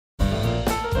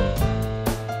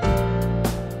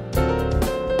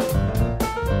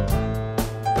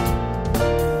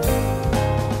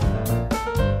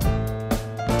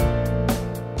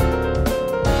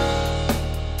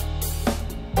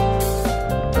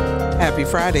Happy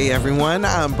Friday, everyone.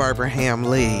 I'm Barbara Ham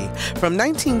Lee. From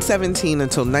 1917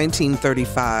 until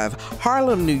 1935,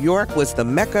 Harlem, New York was the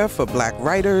mecca for black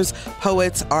writers,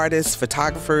 poets, artists,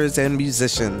 photographers, and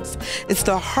musicians. It's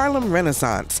the Harlem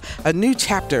Renaissance, a new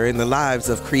chapter in the lives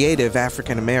of creative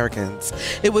African Americans.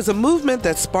 It was a movement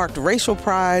that sparked racial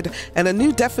pride and a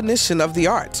new definition of the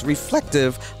arts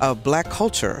reflective of black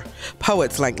culture.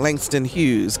 Poets like Langston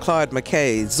Hughes, Claude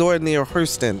McKay, Zora Neale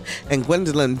Hurston, and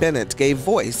Gwendolyn Bennett gave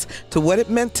voice to what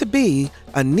it meant to be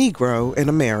a Negro in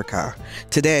America.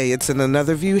 Today, it's an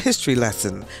Another View history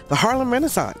lesson, the Harlem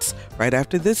Renaissance, right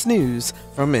after this news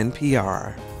from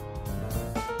NPR.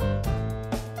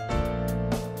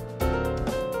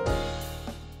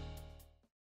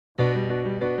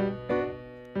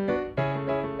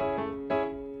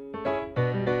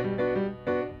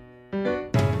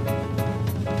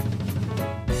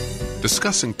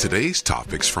 Discussing today's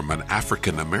topics from an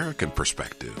African-American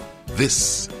perspective,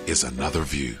 this is Another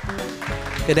View.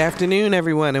 Good afternoon,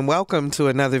 everyone, and welcome to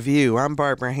Another View. I'm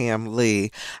Barbara Ham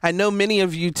Lee. I know many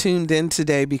of you tuned in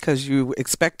today because you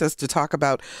expect us to talk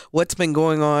about what's been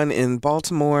going on in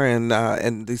Baltimore and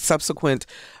the subsequent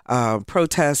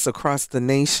protests across the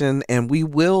nation, and we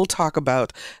will talk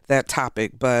about that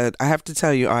topic. But I have to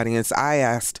tell you, audience, I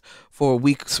asked for a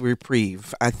week's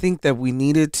reprieve. I think that we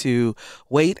needed to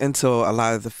wait until a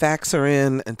lot of the facts are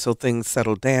in, until things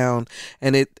settle down.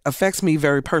 And it affects me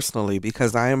very personally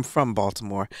because I am from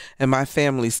Baltimore and my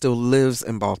family still lives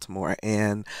in Baltimore.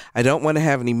 And I don't want to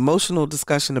have an emotional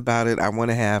discussion about it. I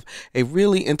want to have a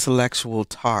really intellectual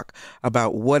talk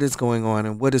about what is going on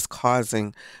and what is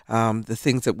causing the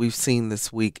things that we've seen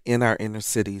this week in our inner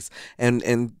cities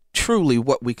and truly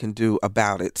what we can do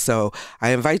about it. So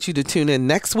I invite you to tune in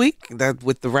next week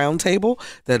with the roundtable.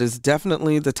 That is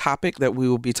definitely the topic that we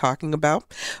will be talking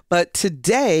about. But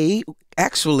today,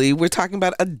 actually, we're talking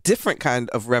about a different kind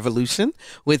of revolution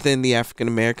within the African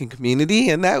American community,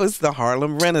 and that was the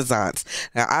Harlem Renaissance.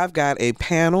 Now, I've got a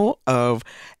panel of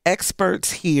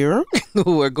experts here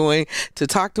who are going to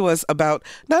talk to us about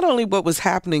not only what was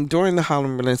happening during the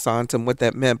Harlem Renaissance and what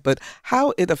that meant, but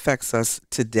how it affects us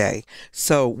today.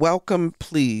 So welcome,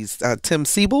 please, Tim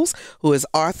Seibles, who is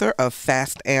author of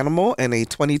Fast Animal and a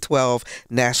 2012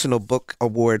 National Book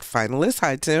Award finalist.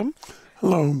 Hi, Tim.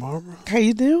 Hello, Barbara. How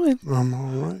you doing? I'm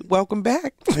all right. Welcome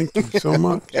back. Thank you so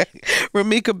much. Okay.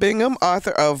 Remica Bingham, author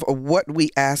of What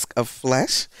We Ask of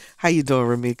Flesh. How you doing,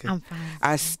 Remica? I'm fine.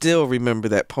 I still remember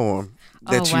that poem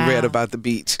that you read about the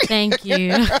beach. Thank you.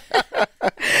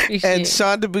 And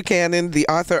Shonda Buchanan, the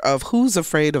author of Who's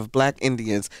Afraid of Black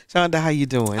Indians. Shonda, how you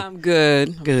doing? I'm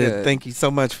good. Good. Thank you so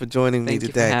much for joining me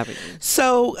today. Thank you for having me.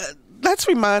 So let's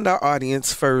remind our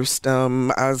audience first. I'm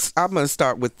going to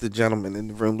start with the gentleman in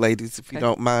the room, ladies, if you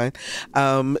don't mind.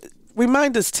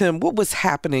 Remind us, Tim, what was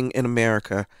happening in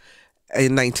America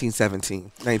in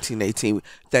 1917, 1918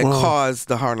 that caused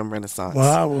the Harlem Renaissance?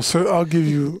 Well,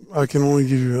 I can only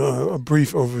give you a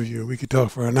brief overview. We could talk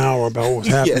for an hour about what was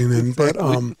happening then.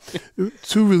 Exactly. But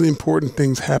two really important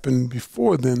things happened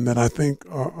before then that I think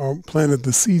are planted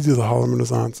the seeds of the Harlem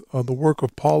Renaissance. The work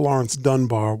of Paul Laurence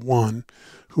Dunbar, one,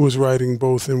 who was writing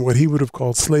both in what he would have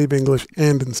called slave English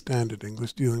and in standard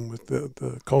English, dealing with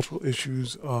the cultural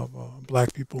issues of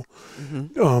black people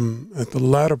at the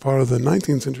latter part of the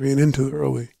 19th century and into the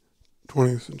early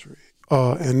 20th century.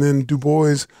 And then Du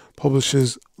Bois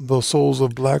publishes The Souls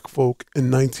of Black Folk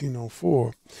in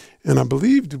 1904. And I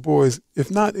believe Du Bois, if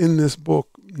not in this book,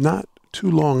 not too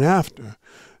long after,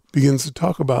 begins to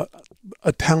talk about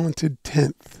a talented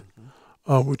tenth.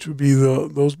 Which would be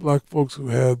those black folks who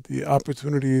had the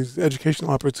opportunities, the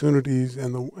educational opportunities,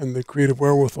 and the creative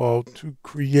wherewithal to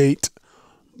create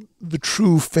the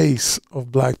true face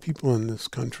of black people in this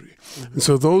country. Mm-hmm. And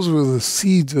so those were the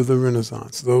seeds of the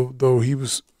Renaissance, though he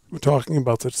was talking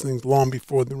about such things long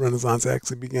before the Renaissance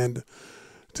actually began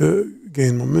to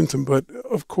gain momentum. But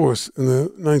of course, in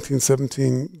the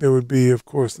 1917, there would be, of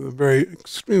course, the very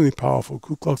extremely powerful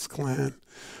Ku Klux Klan.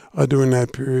 During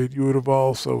that period, you would have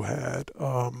also had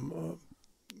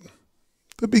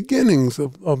the beginnings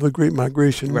of the Great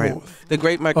Migration North. The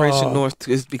Great Migration North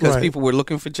is because people were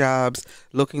looking for jobs,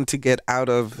 looking to get out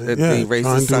of the racist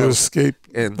trying to South escape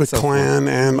the so Klan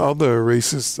forth. and other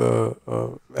racist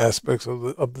aspects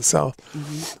of the South.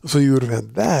 Mm-hmm. So you would have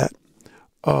had that.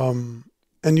 And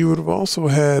you would have also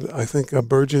had, I think, a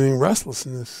burgeoning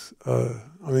restlessness.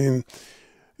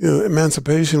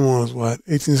 Emancipation was,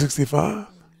 1865?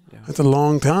 Yeah. That's a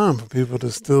long time for people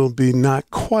to still be not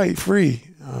quite free,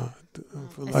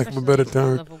 for lack of a better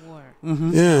term.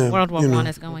 Yeah, World War I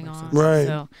is going on. Right.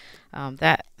 So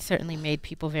that certainly made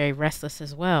people very restless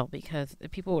as well, because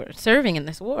people were serving in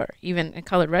this war, even in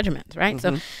colored regiments, right?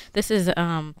 So this is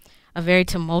a very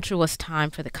tumultuous time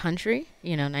for the country,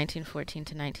 1914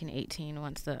 to 1918,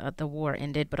 once the war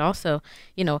ended. But also,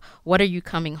 what are you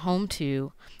coming home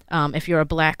to if you're a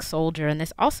black soldier? And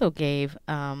this also gave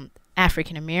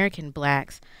African-American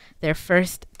blacks their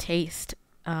first taste,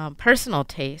 personal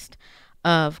taste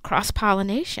of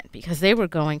cross-pollination, because they were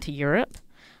going to Europe.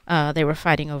 They were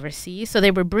fighting overseas, so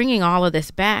they were bringing all of this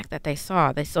back that they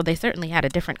saw. So they certainly had a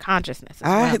different consciousness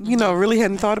as well. Really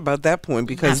hadn't thought about that point,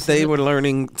 because they were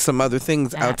learning some other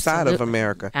things outside of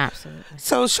America. Absolutely.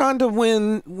 So, Shonda,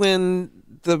 when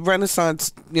the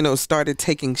Renaissance, started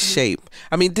taking shape,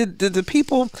 I mean, did the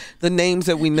people, the names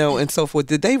that we know and so forth,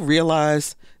 did they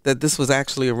realize that this was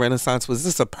actually a Renaissance? Was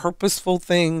this a purposeful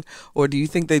thing, or do you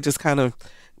think they just kind of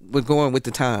were going with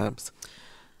the times?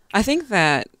 I think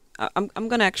that I'm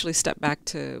going to actually step back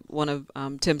to one of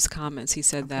Tim's comments. He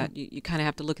said that you kind of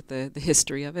have to look at the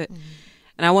history of it.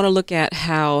 And I want to look at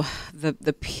how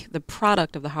the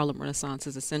product of the Harlem Renaissance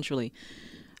is essentially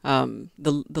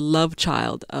the love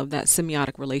child of that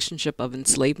semiotic relationship of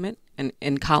enslavement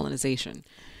and colonization,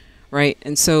 right?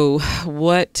 And so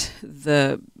what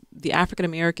the African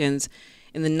Americans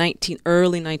in the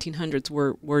early 1900s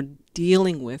were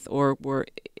dealing with, or were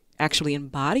actually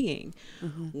embodying,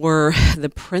 were the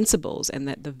principles and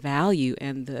the value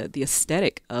and the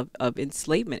aesthetic of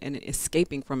enslavement and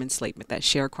escaping from enslavement, that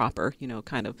sharecropper,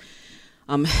 kind of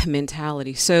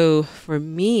mentality. So for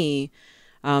me,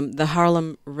 the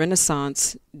Harlem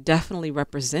Renaissance definitely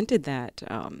represented that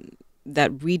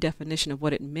redefinition of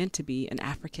what it meant to be an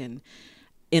African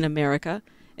in America,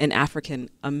 an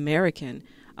African American,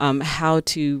 how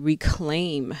to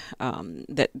reclaim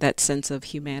that sense of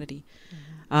humanity.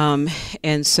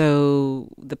 And so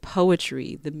the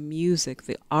poetry, the music,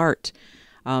 the art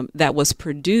that was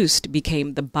produced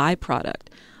became the byproduct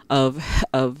of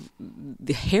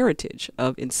the heritage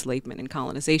of enslavement and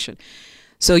colonization.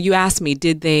 So you asked me,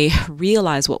 did they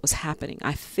realize what was happening?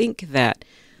 I think that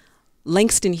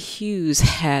Langston Hughes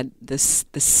had the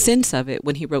sense of it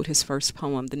when he wrote his first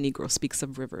poem, The Negro Speaks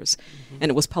of Rivers, and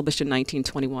it was published in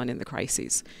 1921 in the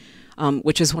Crises.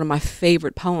 Which is one of my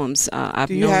favorite poems.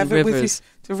 I've known have Rivers. It with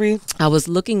you to read? I was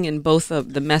looking in both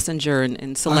of the Messenger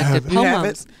and selected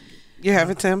poems. You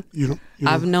have it, Tim?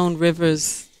 I've known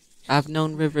rivers. I've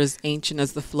known rivers ancient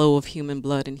as the flow of human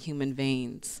blood in human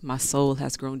veins. My soul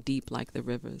has grown deep like the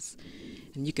rivers.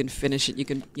 And you can finish it. You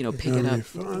can pick it up.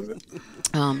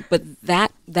 But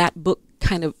that book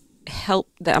kind of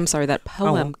helped. That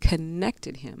poem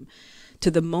connected him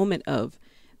to the moment of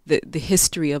the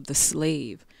history of the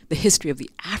slave, the history of the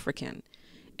African,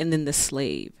 and then the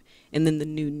slave, and then the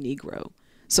new Negro.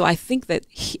 So I think that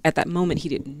at that moment he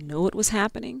didn't know it was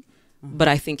happening, but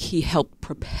I think he helped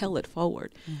propel it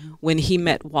forward. When he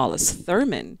met Wallace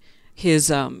Thurman,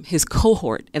 his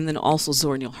cohort, and then also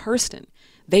Zora Neale Hurston,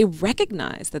 they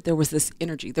recognized that there was this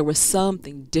energy, there was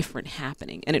something different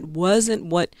happening, and it wasn't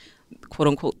what, quote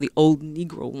unquote, the old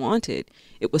Negro wanted.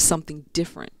 It was something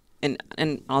different.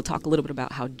 And I'll talk a little bit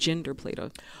about how gender played a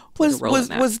role in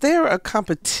that. Was there a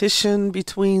competition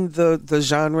between the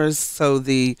genres? So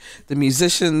the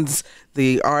musicians,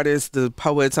 the artists, the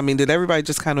poets, I mean, did everybody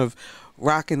just kind of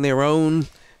rock in their own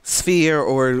sphere,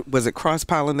 or was it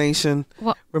cross-pollination,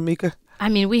 Remica? I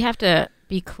mean, we have to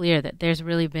be clear that there's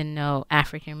really been no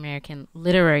African-American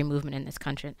literary movement in this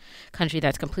country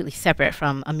that's completely separate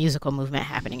from a musical movement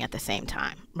happening at the same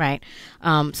time, right?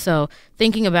 So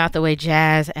thinking about the way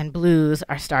jazz and blues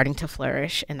are starting to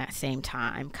flourish in that same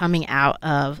time, coming out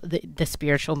of the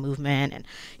spiritual movement and,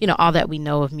 all that we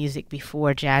know of music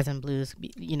before jazz and blues,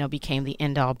 became the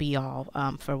end-all, be-all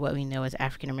for what we know as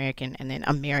African-American and then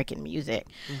American music.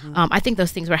 I think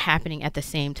those things were happening at the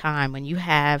same time. When you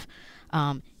have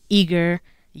eager,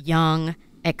 young,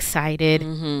 excited,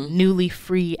 newly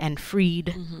free and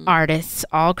freed artists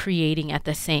all creating at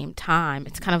the same time,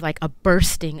 it's kind of like a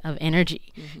bursting of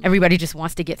energy. Everybody just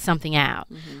wants to get something out.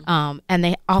 And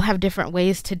they all have different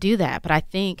ways to do that. But I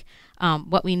think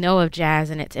what we know of jazz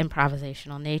and its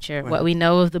improvisational nature, what we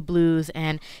know of the blues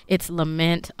and its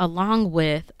lament, along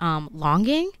with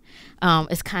longing,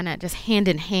 is kind of just hand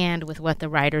in hand with what the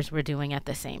writers were doing at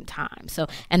the same time. So,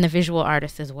 and the visual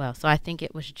artists as well. So I think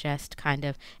it was just kind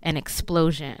of an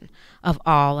explosion of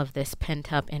all of this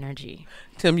pent up energy.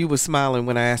 Tim, you were smiling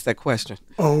when I asked that question.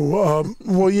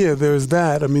 Well, yeah, there's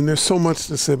that. I mean, there's so much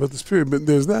to say about this period, but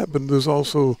there's that. But there's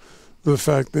also the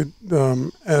fact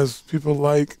that as people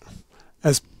like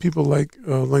as people like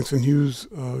Langston Hughes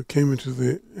came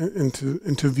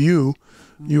into view,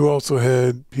 you also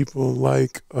had people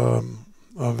like Van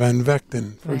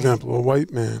Vechten, for example, a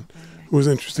white man who was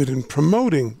interested in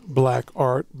promoting black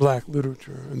art, black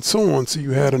literature, and so on. So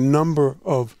you had a number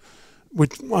of,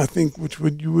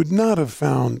 you would not have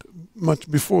found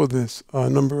much before this, a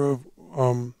number of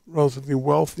relatively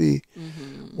wealthy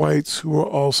whites who were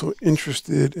also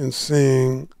interested in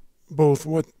seeing both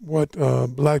what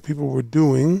black people were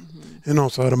doing and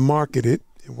also how to market it.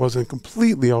 It wasn't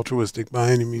completely altruistic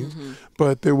by any means,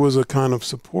 but there was a kind of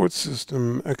support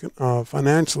system,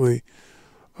 financially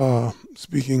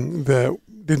speaking, that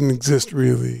didn't exist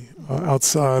really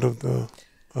outside of the.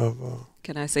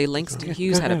 Can I say Langston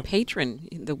Hughes had a patron,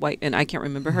 the white, and I can't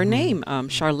remember her name,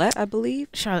 Charlotte, I believe.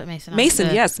 Charlotte Mason.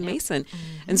 Mason, yes, Mason.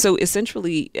 And so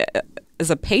essentially,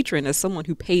 as a patron, as someone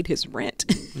who paid his rent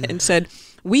and said,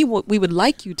 we would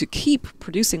like you to keep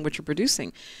producing what you're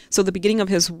producing. So the beginning of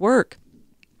his work,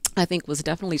 I think, was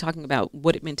definitely talking about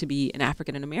what it meant to be an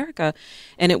African in America.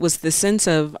 And it was the sense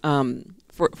of,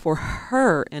 for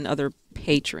her and other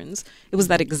patrons, it was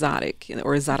that exotic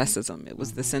or exoticism. It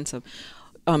was the sense of,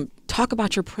 talk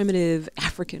about your primitive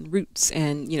African roots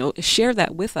and, share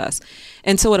that with us.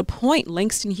 And so at a point,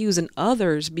 Langston Hughes and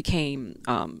others became,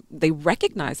 they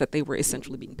recognized that they were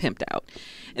essentially being pimped out.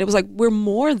 And it was like, we're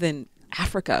more than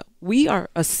Africa. We are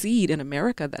a seed in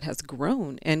America that has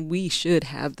grown, and we should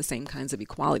have the same kinds of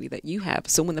equality that you have.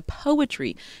 So when the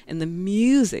poetry and the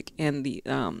music and the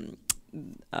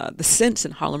sense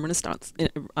in Harlem Renaissance,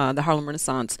 the Harlem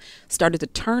Renaissance started to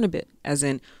turn a bit, as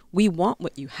in, we want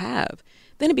what you have.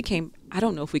 Then it became, I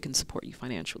don't know if we can support you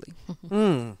financially.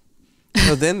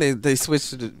 So then they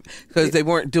switched to because they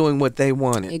weren't doing what they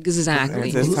wanted. Exactly.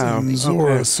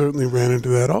 Zora certainly ran into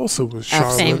that also with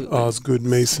Charlotte Osgood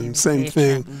Mason. Same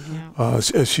thing.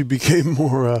 As she became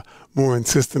more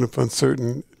insistent upon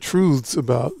certain truths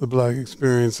about the black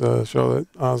experience, Charlotte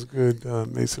Osgood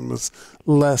Mason was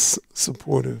less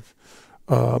supportive.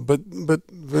 But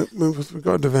with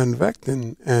regard to Van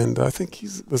Vechten, and I think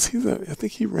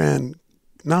he ran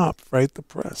Knopf, right? The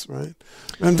press, right?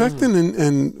 Van Vechten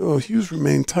and Hughes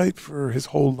remained tight for his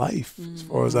whole life, as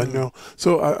far as I know.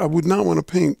 So I would not want to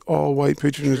paint all white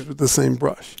patronage with the same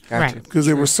brush. Gotcha. Because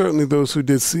there were certainly those who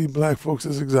did see black folks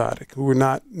as exotic, who were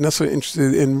not necessarily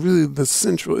interested in really the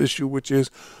central issue, which is,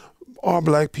 are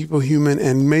black people human,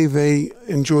 and may they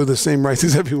enjoy the same rights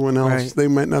as everyone else? Right. They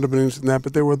might not have been interested in that,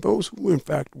 but there were those who in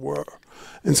fact were.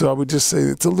 And so I would just say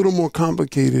it's a little more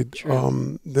complicated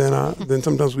than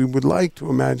sometimes we would like to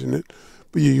imagine it.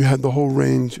 But you had the whole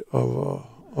range of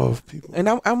people. And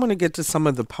I want to get to some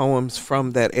of the poems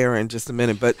from that era in just a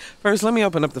minute. But first, let me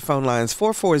open up the phone lines,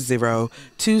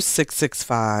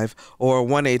 440-2665 or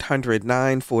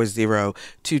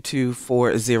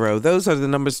 1-800-940-2240. Those are the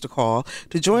numbers to call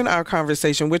to join our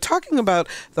conversation. We're talking about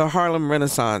the Harlem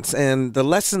Renaissance and the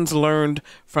lessons learned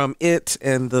from it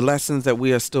and the lessons that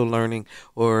we are still learning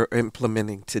or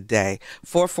implementing today.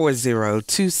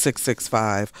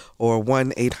 440-2665 or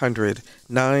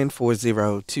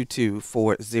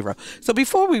 1-800-940-2240. So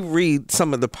before we read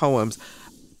some of the poems,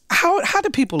 how do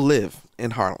people live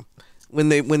in Harlem when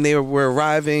they were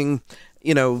arriving?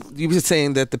 You were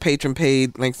saying that the patron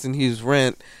paid Langston Hughes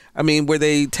rent. I mean, were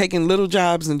they taking little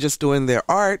jobs and just doing their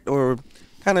art, or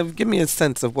kind of give me a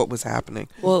sense of what was happening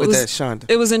with that, Shonda?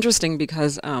 It was interesting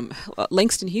because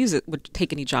Langston Hughes would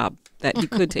take any job that he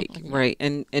could take, right?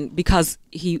 And because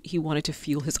he wanted to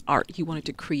fuel his art, he wanted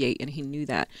to create, and he knew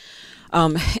that.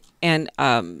 In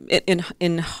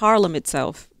Harlem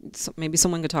itself, maybe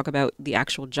someone could talk about the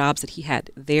actual jobs that he had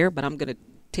there, but I'm going to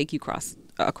take you across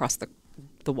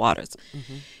the waters.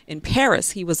 In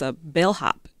Paris, he was a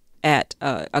bellhop at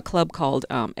a club called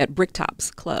at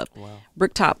Bricktop's Club. Wow.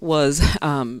 Bricktop was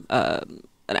an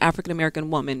African-American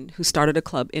woman who started a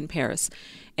club in Paris.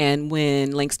 And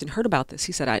when Langston heard about this,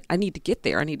 he said, I need to get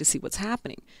there. I need to see what's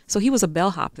happening. So he was a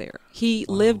bellhop there. He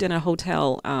lived in a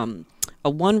hotel, a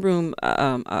one-room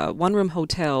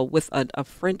hotel with a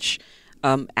French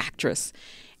actress,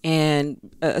 and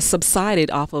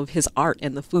subsided off of his art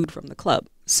and the food from the club.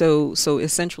 So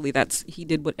essentially, he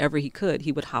did whatever he could.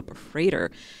 He would hop a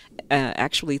freighter,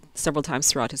 actually several times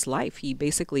throughout his life. He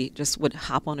basically just would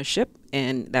hop on a ship,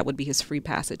 and that would be his free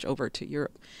passage over to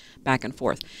Europe, back and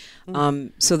forth.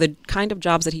 So the kind of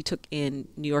jobs that he took in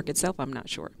New York itself, I'm not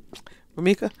sure.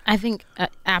 Remica? I think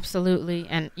absolutely,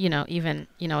 and even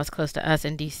as close to us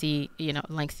in DC,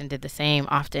 Langston did the same.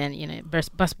 Often,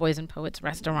 Bus Boys and Poets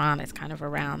restaurant is kind of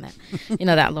around that,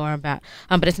 that lore about,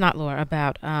 but it's not lore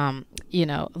about,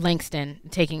 Langston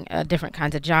taking different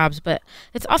kinds of jobs. But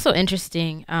it's also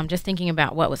interesting, just thinking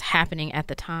about what was happening at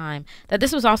the time, that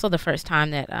this was also the first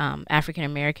time that African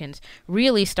Americans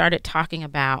really started talking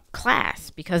about class,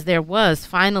 because there was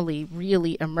finally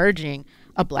really emerging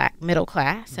a black middle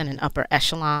class and an upper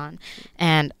echelon.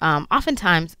 And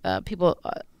oftentimes people,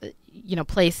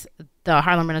 place the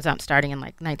Harlem Renaissance starting in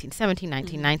like 1917,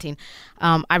 1919.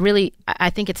 I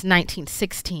think it's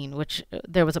 1916, which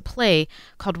there was a play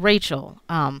called Rachel.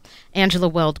 Angela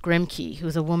Weld Grimke,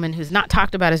 who's a woman who's not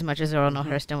talked about as much as Earl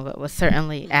Hurston, but was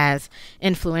certainly as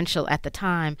influential at the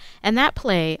time. And that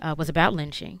play was about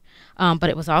lynching, but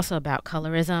it was also about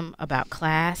colorism, about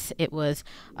class. It was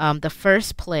the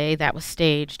first play that was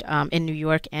staged in New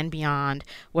York and beyond,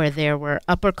 where there were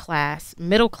upper class,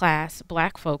 middle class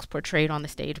black folks portrayed on the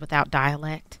stage without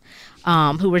dialect,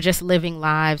 who were just living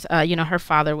lives. Her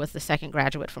father was the second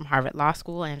graduate from Harvard Law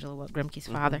School, Angela Weld Grimke's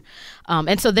father.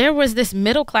 And so there was this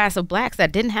middle class of blacks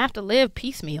that didn't have to live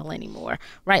piecemeal anymore,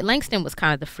 right? Langston was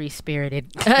kind of the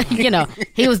free-spirited,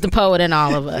 he was the poet in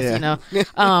all of us,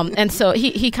 and so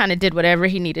he kind of did whatever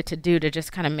he needed to do to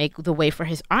just kind of make the way for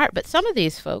his art. But some of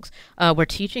these folks were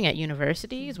teaching at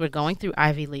universities, were going through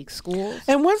Ivy League schools.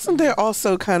 And wasn't there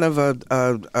also kind of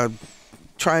a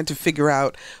trying to figure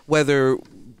out whether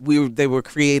they were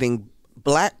creating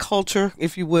black culture,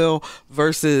 if you will,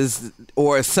 versus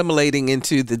or assimilating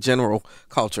into the general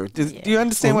culture? Do you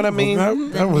understand what I mean?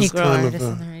 That was kind of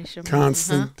a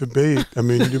constant debate. I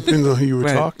mean, it depends on who you were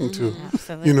talking to.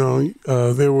 Absolutely.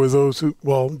 There were those who,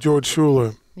 George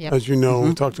Schuler, as you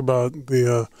know, talked about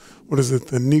the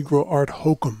Negro art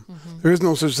hokum. There is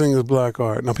no such thing as black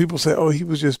art. Now, people say, he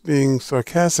was just being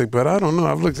sarcastic, but I don't know.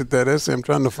 I've looked at that essay. I'm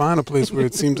trying to find a place where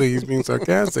it seems like he's being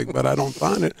sarcastic, but I don't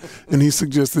find it. And he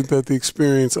suggested that the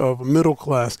experience of a middle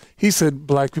class, he said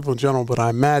black people in general, but I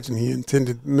imagine he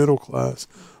intended middle class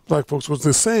black folks, was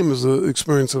the same as the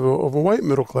experience of a white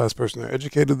middle class person. They're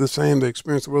educated the same, they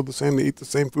experience the world the same, they eat the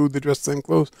same food, they dress the same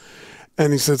clothes.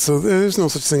 And he said, so there's no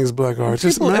such thing as black art. It's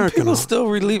just American art.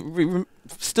 People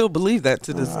still believe that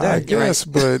to this day. I guess,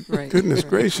 but goodness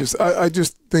gracious. I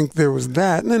just think there was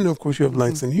that. And then, of course, you have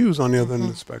Langston Hughes on the other end of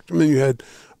the spectrum. And you had,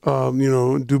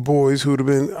 Du Bois, who would have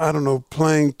been,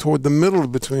 playing toward the middle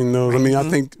between those. I mean, I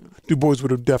think Du Bois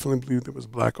would have definitely believed it was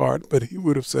black art, but he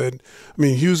would have said,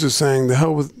 Hughes is saying, the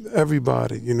hell with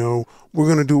everybody, we're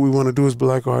going to do what we want to do as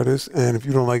black artists, and if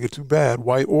you don't like it, too bad,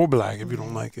 white or black, if you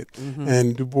don't like it.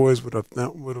 And Du Bois would have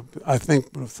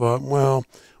thought, well,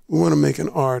 we want to make an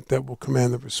art that will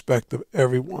command the respect of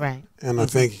everyone. Right. And I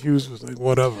think Hughes was like,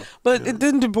 whatever. But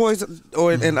didn't Du Bois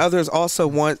and others also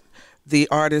want the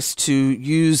artists to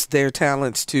use their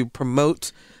talents to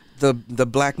promote the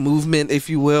black movement, if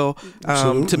you will,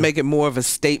 to make it more of a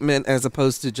statement as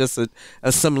opposed to just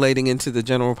assimilating into the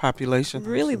general population?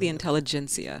 Really, the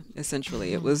intelligentsia,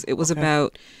 essentially. It was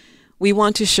about, we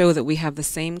want to show that we have the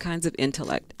same kinds of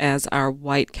intellect as our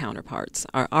white counterparts,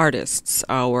 our artists,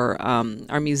 our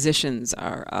musicians,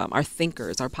 our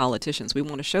thinkers, our politicians. We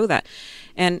want to show that.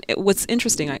 And what's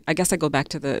interesting, I guess I go back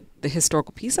to the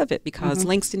historical piece of it, because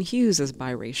Langston Hughes is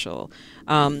biracial.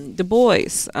 Du Bois,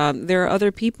 there are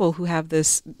other people who have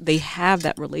they have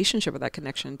that relationship or that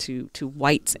connection to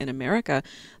whites in America.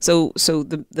 So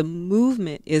the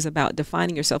movement is about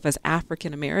defining yourself as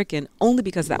African American only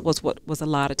because that was what was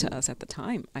allotted to us at the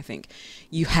time. I think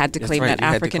you had to claim that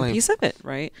African piece of it,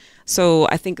 right? So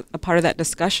I think a part of that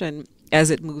discussion as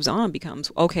it moves on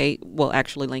becomes, okay, well,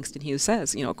 actually Langston Hughes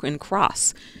says, in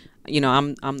Cross,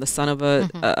 I'm the son of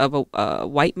a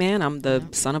white man. I'm the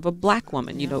son of a black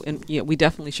woman. And we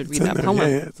definitely should read that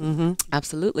poem.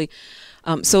 Absolutely.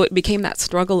 So it became that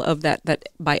struggle of that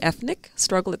by ethnic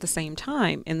struggle at the same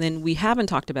time, and then we haven't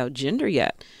talked about gender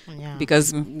yet,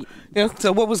 because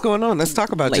So what was going on? Let's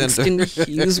talk about Langston gender.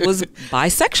 Hughes was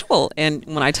bisexual, and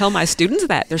when I tell my students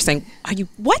that, they're saying, "Are you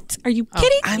what? Are you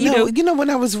kidding?" I know. When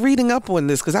I was reading up on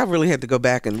this, because I really had to go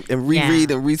back and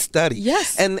reread and restudy.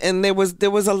 Yes, and there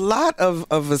was a lot of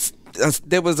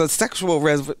there was a sexual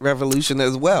revolution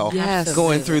as well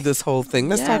going through this whole thing.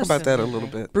 Let's talk about that a little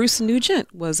bit. Bruce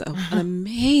Nugent was an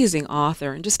amazing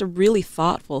author and just a really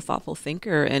thoughtful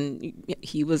thinker, and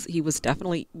he was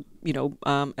definitely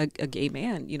a gay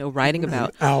man, writing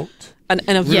about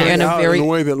And a out very in a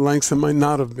way that Langston might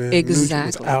not have been. Exactly.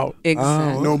 Nugent was out.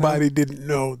 Exactly. Oh, Nobody didn't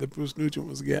know that Bruce Nugent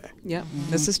was gay. Yeah,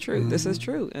 this is true. This is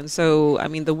true. And so, I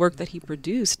mean, the work that he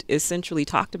produced essentially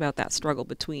talked about that struggle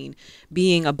between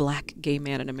being a black gay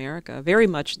man in America, very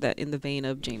much that in the vein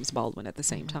of James Baldwin at the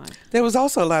same time. There was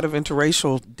also a lot of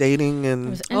interracial dating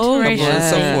and interracial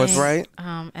so forth, right?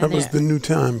 That was the new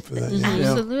time for that. Yeah.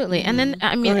 Absolutely. And then,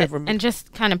 I mean, and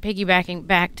just kind of piggybacking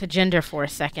back to gender for a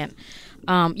second.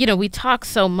 We talk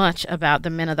so much about the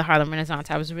men of the Harlem Renaissance.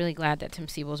 I was really glad that Tim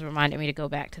Seibles reminded me to go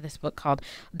back to this book called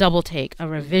Double Take, a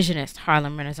revisionist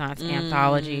Harlem Renaissance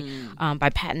anthology by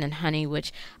Patton and Honey,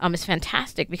 which is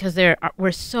fantastic because there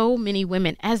were so many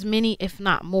women, as many, if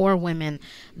not more women,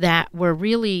 that were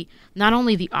really not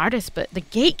only the artists, but the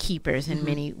gatekeepers in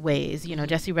many ways.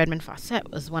 Jessie Redmond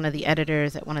Fawcett was one of the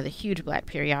editors at one of the huge black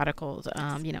periodicals,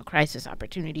 Crisis,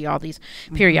 Opportunity, all these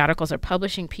periodicals are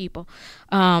publishing people.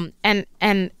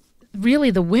 And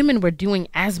really the women were doing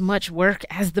as much work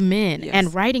as the men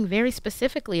and writing very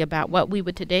specifically about what we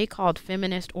would today call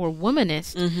feminist or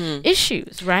womanist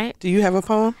issues, right? Do you have a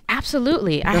poem?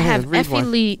 Absolutely. I have Effie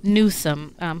Lee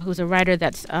Newsome, who's a writer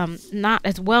that's not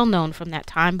as well known from that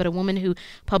time, but a woman who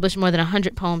published more than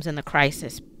 100 poems in the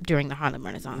Crisis during the Harlem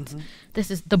Renaissance.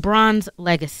 This is The Bronze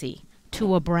Legacy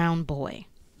to a Brown Boy.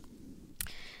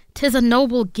 'Tis a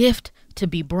noble gift to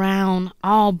be brown,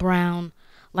 all brown,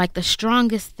 like the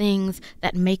strongest things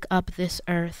that make up this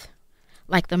earth,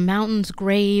 like the mountains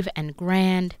grave and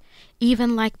grand,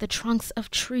 even like the trunks of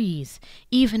trees,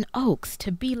 even oaks, to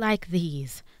be like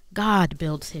these, God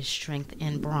builds his strength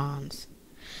in bronze.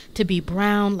 To be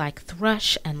brown like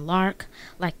thrush and lark,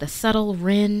 like the subtle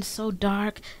wren so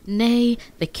dark, nay,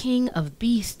 the king of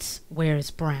beasts wears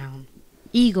brown.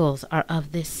 Eagles are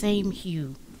of this same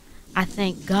hue. I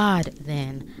thank God,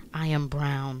 then, I am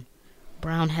brown.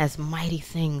 Brown has mighty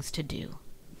things to do.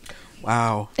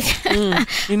 Wow.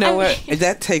 You know what?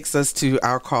 That takes us to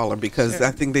our caller because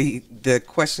I think the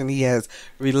question he has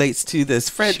relates to this.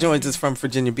 Fred joins us from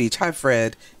Virginia Beach. Hi,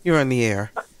 Fred. You're on the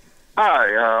air.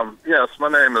 Hi. Yes, my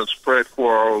name is Fred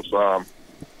Quarles.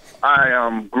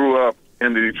 I grew up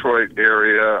in the Detroit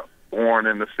area, born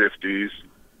in the 50s,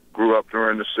 grew up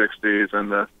during the 60s,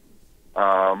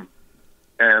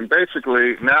 and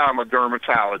basically now I'm a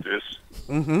dermatologist.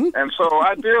 And so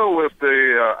I deal with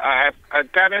I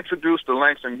got introduced to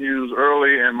Langston Hughes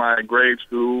early in my grade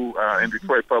school in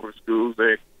Detroit public schools.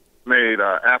 They made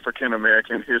African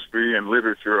American history and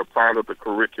literature a part of the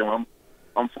curriculum.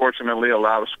 Unfortunately, a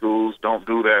lot of schools don't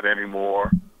do that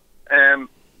anymore. And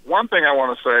one thing I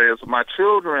want to say is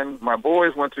my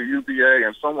boys went to UVA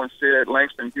and someone shared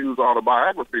Langston Hughes'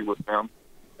 autobiography with them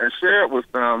and shared with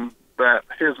them that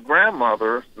his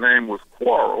grandmother's name was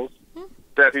Quarles,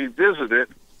 that he visited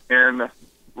in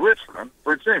Richmond,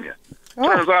 Virginia.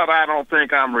 Turns out I don't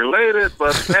think I'm related,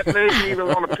 but that made me even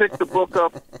want to pick the book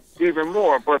up even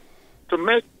more. But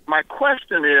my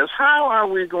question is, how are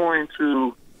we going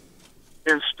to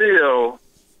instill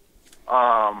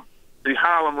the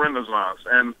Harlem Renaissance?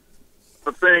 And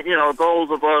the thing, those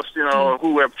of us,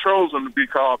 who have chosen to be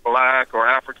called black or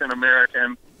African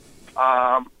American,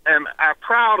 and I'm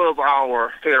proud of our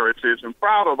heritage and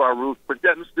proud of our roots, but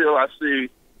yet and still I see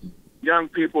young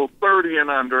people 30 and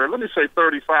under, let me say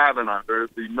 35 and under,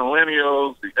 the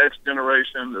millennials, the X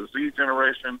generation, the Z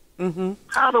generation.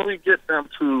 How do we get them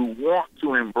to want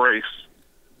to embrace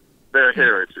their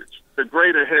heritage, the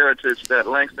greater heritage that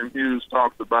Langston Hughes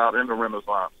talked about in the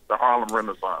Renaissance, the Harlem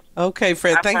Renaissance? Okay,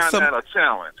 Fred, thanks so much. I find that a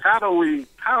challenge.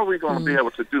 How are we going to be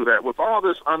able to do that with all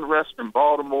this unrest in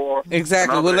Baltimore?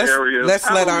 Exactly. And Well, other areas? let's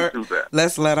How let do we do that?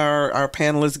 let's let our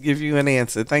panelists give you an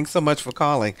answer. Thanks so much for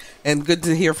calling, and good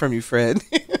to hear from you, Fred.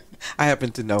 I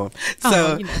happen to know him.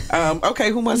 So,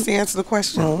 okay, who wants to answer the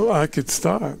question? Well, I could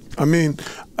start. I mean,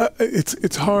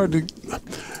 it's hard to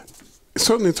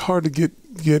certainly it's hard to get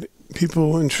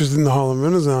people interested in the Harlem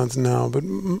Renaissance now, but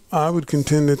I would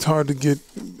contend it's hard to get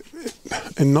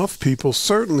enough people,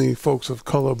 certainly folks of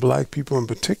color, black people in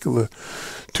particular,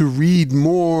 to read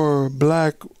more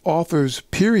black authors,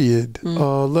 period,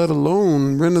 let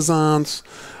alone Renaissance,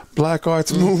 black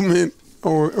arts movement,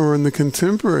 or in the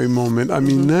contemporary moment. I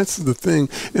mean, that's the thing.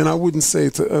 And I wouldn't say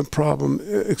it's a problem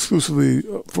exclusively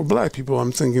for black people.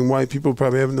 I'm thinking white people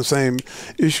probably having the same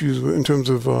issues in terms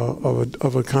of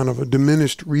a kind of a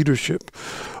diminished readership.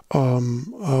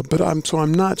 But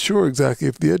I'm not sure exactly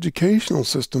if the educational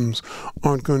systems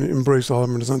aren't going to embrace the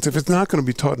Harlem Renaissance. If it's not going to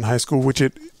be taught in high school, which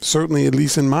it certainly, at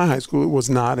least in my high school, it was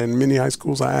not. And many high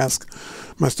schools I ask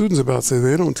my students about say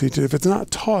they don't teach it. If it's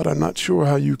not taught, I'm not sure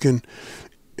how you can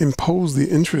impose the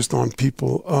interest on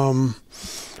people.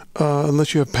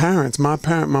 unless you have parents. My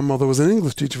mother was an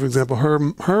English teacher, for example.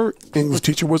 Her English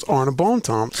teacher was Arna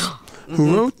Bontemps,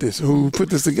 who wrote this, who put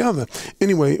this together.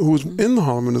 Anyway, who was in the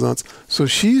Harlem Renaissance. So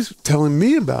she's telling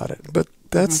me about it. But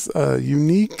that's a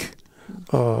unique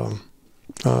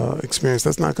experience.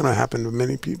 That's not going to happen to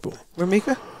many people.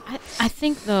 Remica? I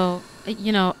think, though,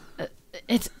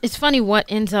 it's funny what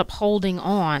ends up holding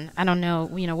on. I don't know,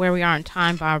 where we are in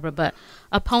time, Barbara, but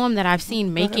a poem that I've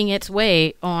seen making its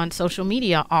way on social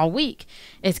media all week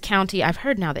is County. I've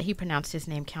heard now that he pronounced his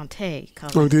name Countee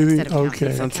Cullen. Oh, did he? Okay.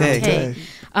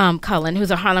 Countee Cullen,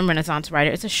 who's a Harlem Renaissance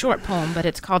writer. It's a short poem, but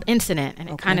it's called Incident, and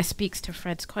it kind of speaks to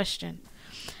Fred's question.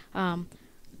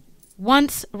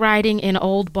 Once riding in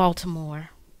old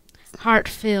Baltimore, heart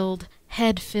filled,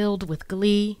 head filled with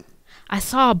glee, I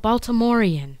saw a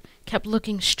Baltimorean kept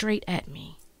looking straight at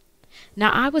me.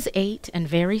 Now I was 8 and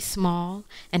very small,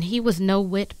 and he was no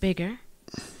whit bigger,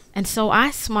 and so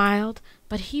I smiled,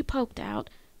 but he poked out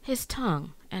his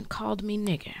tongue and called me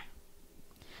nigger.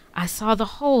 I saw the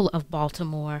whole of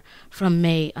Baltimore from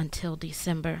May until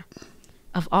December.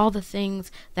 Of all the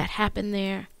things that happened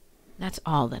there, that's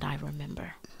all that I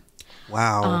remember.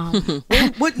 Wow.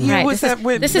 What year was that?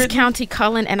 This is County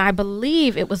Cullen, and I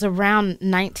believe it was around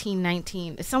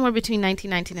 1919. It's somewhere between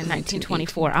 1919 and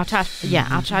 1924. I'll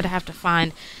try to have to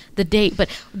find the date. But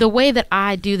the way that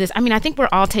I do this, I think we're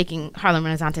all taking Harlem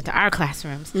Renaissance into our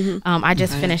classrooms. I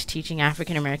just finished teaching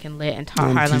African American Lit and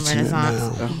taught Harlem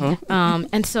Renaissance.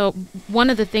 And so one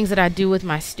of the things that I do with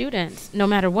my students, no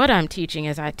matter what I'm teaching,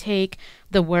 is I take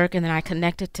the work and then I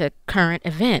connect it to current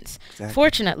events. Exactly.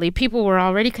 Fortunately, people were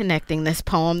already connecting this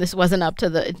poem. This wasn't up to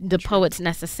the poets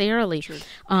necessarily.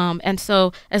 And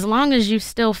so as long as you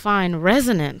still find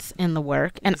resonance in the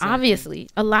work, and obviously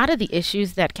a lot of the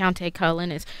issues that Countee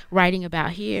Cullen is writing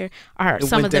about here are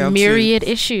some of the myriad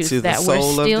issues that we're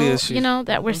still,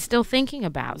 that we're still thinking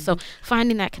about. So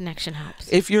finding that connection helps.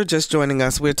 If you're just joining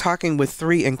us, we're talking with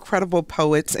 3 incredible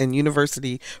poets and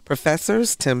university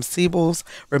professors, Tim Seibles,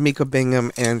 Remica Bingham,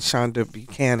 and Shonda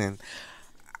Buchanan.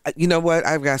 You know what?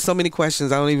 I've got so many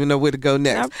questions. I don't even know where to go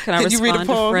next. Can I respond you read a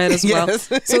poem? To Fred as well?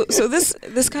 Yes. So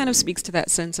this kind of speaks to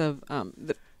that sense of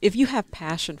if you have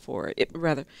passion for it,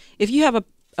 if you have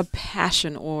a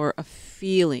passion or a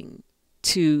feeling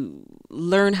to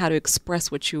learn how to express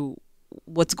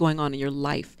what's going on in your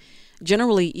life.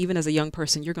 Generally, even as a young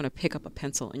person, you're going to pick up a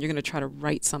pencil and you're going to try to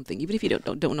write something. Even if you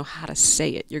don't know how to say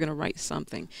it, you're going to write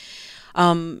something.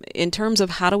 In terms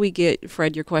of how do we get,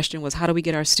 Fred, your question was, how do we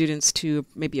get our students to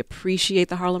maybe appreciate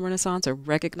the Harlem Renaissance or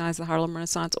recognize the Harlem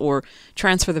Renaissance or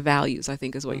transfer the values, I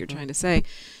think is what you're trying to say.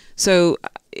 So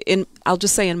I'll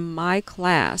just say in my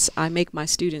class, I make my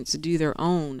students do their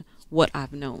own What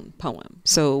I've Known poem.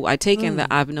 So I take in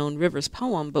the I've Known Rivers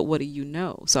poem, but what do you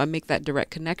know? So I make that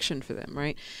direct connection for them,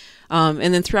 right?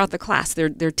 And then throughout the class, they're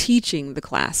teaching the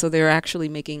class. So they're actually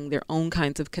making their own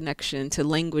kinds of connection to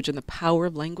language and the power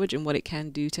of language and what it can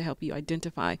do to help you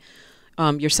identify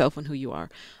yourself and who you are.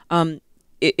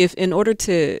 If in order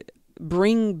to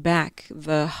bring back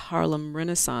the Harlem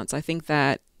Renaissance, I think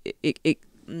that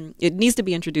it needs to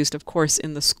be introduced, of course,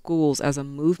 in the schools as a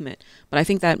movement. But I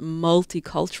think that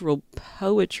multicultural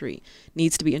poetry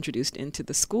needs to be introduced into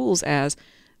the schools as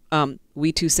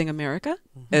we too sing America,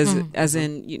 as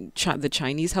in the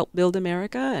Chinese helped build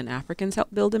America and Africans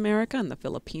helped build America and the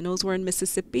Filipinos were in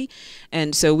Mississippi.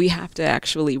 And so we have to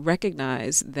actually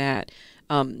recognize that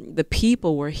the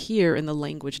people were here and the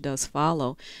language does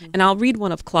follow. And I'll read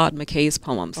one of Claude McKay's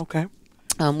poems,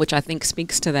 which I think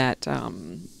speaks to that,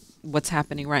 what's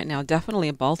happening right now, definitely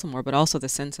in Baltimore, but also the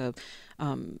sense of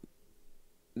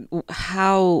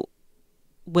how,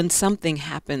 when something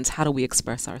happens, how do we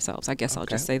express ourselves? I guess I'll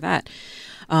just say that.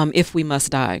 If we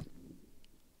must die.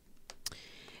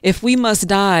 If we must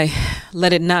die,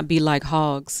 let it not be like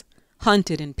hogs,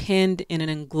 hunted and pinned in an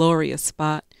inglorious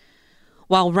spot,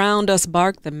 while round us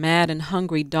bark the mad and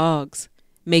hungry dogs,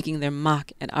 making their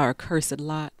mock at our accursed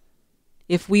lot.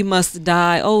 If we must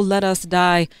die, oh, let us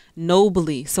die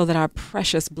nobly, so that our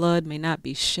precious blood may not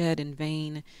be shed in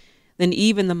vain. Then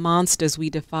even the monsters we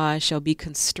defy shall be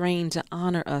constrained to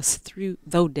honor us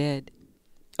though dead.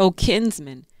 O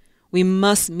kinsmen, we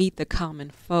must meet the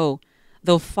common foe.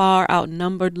 Though far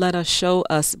outnumbered, let us show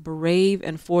us brave,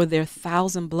 and for their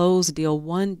 1,000 blows deal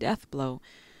one death blow.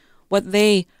 What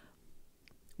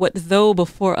though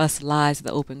before us lies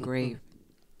the open grave?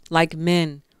 Like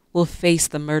men, we'll face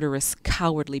the murderous,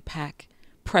 cowardly pack,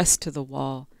 pressed to the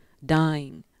wall,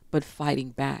 dying but fighting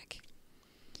back.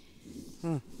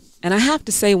 And I have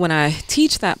to say, when I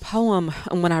teach that poem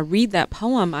and when I read that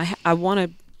poem, I want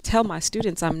to tell my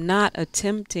students, I'm not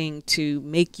attempting to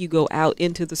make you go out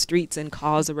into the streets and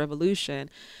cause a revolution.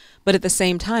 But at the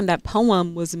same time, that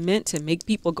poem was meant to make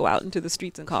people go out into the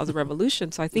streets and cause a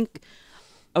revolution. So I think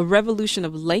a revolution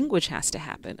of language has to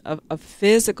happen. A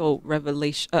physical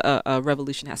revolution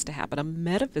has to happen. A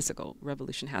metaphysical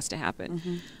revolution has to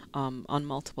happen on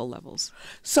multiple levels.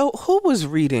 So who was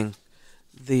reading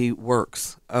the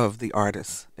works of the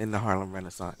artists in the Harlem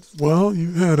Renaissance? Well,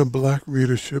 you had a black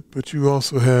readership, but you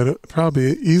also had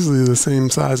probably easily the same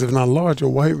size, if not larger,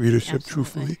 white readership,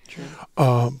 Absolutely.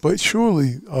 truthfully. But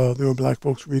surely there were black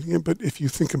folks reading it. But if you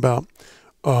think about,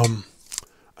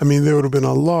 there would have been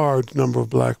a large number of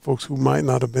black folks who might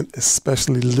not have been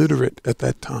especially literate at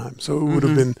that time. So it would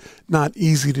have been not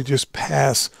easy to just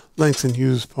pass Langston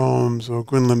Hughes' poems or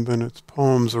Gwendolyn Bennett's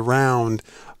poems around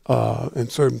in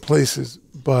certain places.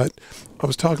 But I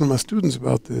was talking to my students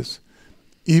about this.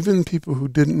 Even people who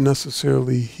didn't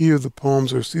necessarily hear the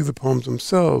poems or see the poems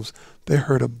themselves, they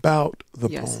heard about the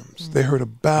poems. They heard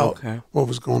about what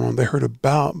was going on. They heard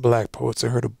about black poets. They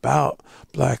heard about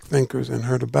black thinkers and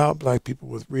heard about black people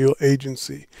with real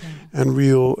agency and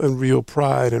real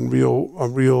pride and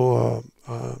real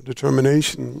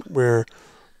determination where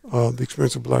the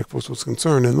experience of black folks was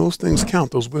concerned. And those things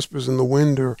count. Those whispers in the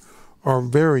wind are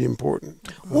very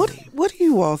important. What do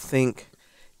you all think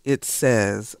it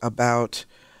says about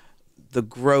the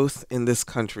growth in this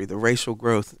country, the racial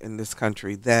growth in this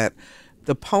country, that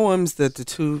the poems that the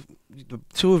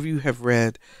two of you have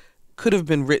read could have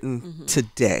been written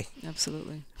today?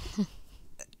 Absolutely.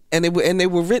 And they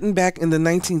were written back in the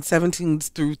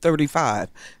 1917s through 35.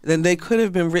 Then they could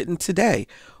have been written today.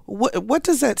 What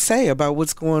does that say about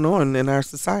what's going on in our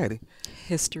society?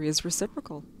 History is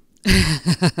reciprocal.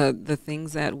 The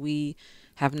things that we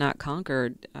have not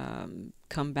conquered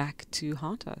come back to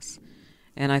haunt us.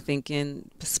 And I think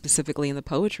specifically in the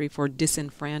poetry for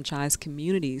disenfranchised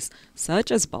communities such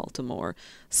as Baltimore,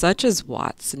 such as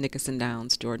Watts, Nickerson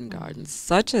Downs, Jordan Gardens,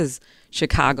 such as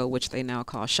Chicago, which they now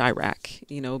call Chirac,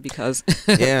 because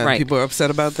right. People are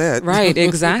upset about that. Right,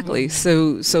 exactly.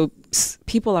 So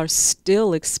people are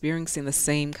still experiencing the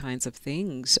same kinds of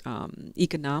things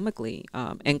economically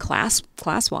and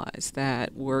class-wise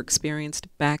that were experienced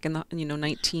back in the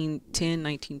 1910,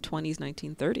 1920s,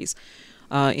 1930s.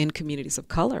 In communities of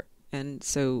color. And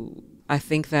so I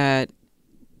think that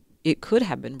it could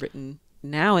have been written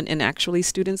now. And actually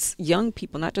students, young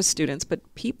people, not just students, but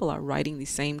people are writing these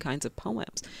same kinds of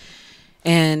poems.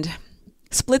 And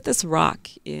Split This Rock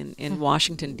in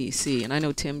Washington, D.C., and I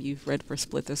know, Tim, you've read for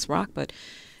Split This Rock, but,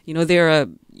 they're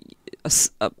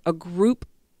a group,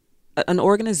 an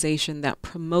organization that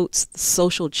promotes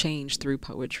social change through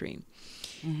poetry.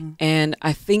 And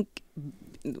I think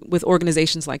with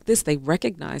organizations like this, they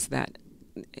recognize that,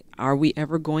 are we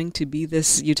ever going to be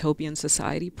this utopian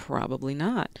society? Probably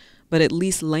not. But at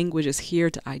least language is here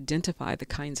to identify the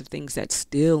kinds of things that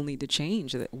still need to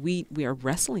change, that we are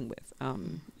wrestling with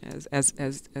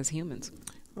as humans.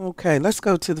 Okay, let's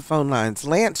go to the phone lines.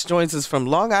 Lance joins us from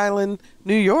Long Island,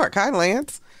 New York. Hi,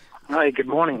 Lance. Hi, good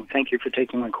morning. Thank you for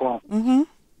taking my call. You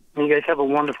guys have a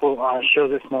wonderful show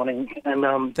this morning.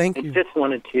 And Thank you. I just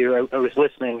wanted to, I was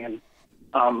listening, and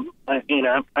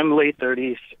I'm late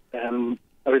 30s, and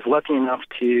I was lucky enough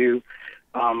to,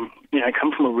 I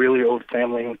come from a really old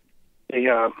family.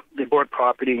 They bought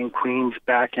property in Queens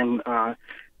back in the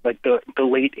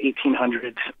late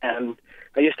 1800s, and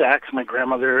I used to ask my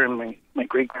grandmother and my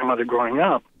great-grandmother growing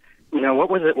up, what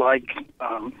was it like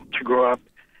to grow up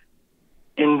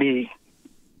in the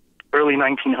early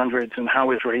 1900s, and how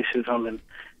was racism?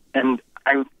 And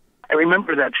I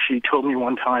remember that she told me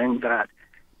one time that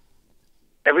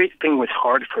everything was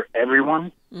hard for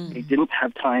everyone. They didn't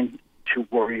have time to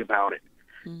worry about it.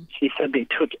 She said they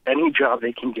took any job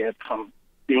they can get, from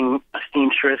being a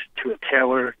seamstress to a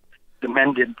tailor. The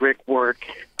men did brickwork.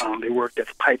 They worked as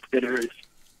pipe fitters.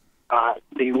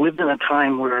 They lived in a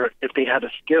time where if they had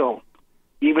a skill,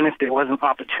 even if there wasn't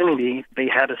opportunity, they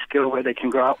had a skill where they can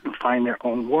go out and find their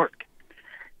own work.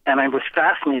 And I was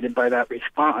fascinated by that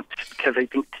response, because I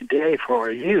think today for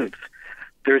our youth,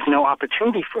 there's no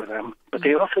opportunity for them, but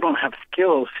they also don't have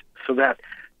skills, so that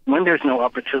when there's no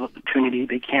opportunity,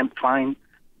 they can't find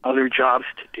other jobs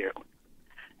to do.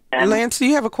 And Lance, do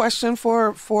you have a question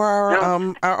for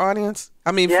our audience?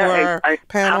 I mean, for our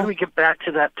panel? How do we get back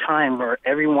to that time where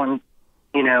everyone,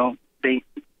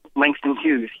 Langston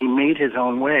Hughes, he made his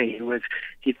own way.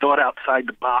 He thought outside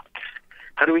the box.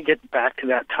 How do we get back to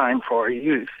that time for our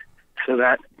youth, so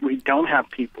that we don't have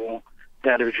people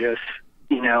that are just,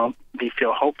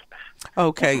 feel hopeless.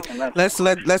 Okay, let's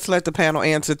let the panel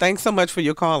answer. Thanks so much for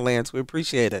your call, Lance. We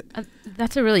appreciate it.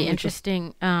 That's a really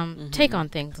interesting take on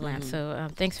things, Lance. So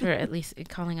thanks for at least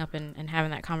calling up and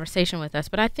having that conversation with us.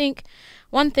 But I think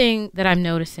one thing that I'm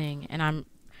noticing, and I'm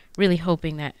really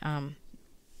hoping that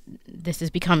this is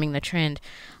becoming the trend.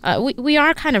 We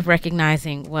are kind of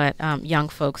recognizing what young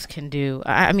folks can do.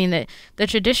 I mean, the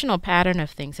traditional pattern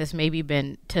of things has maybe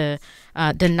been to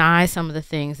deny some of the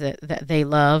things that they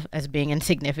love as being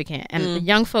insignificant. And the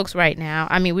young folks right now,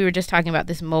 I mean, we were just talking about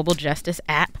this mobile justice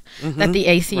app that the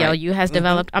ACLU has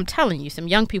developed. I'm telling you, some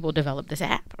young people developed this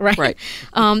app, right?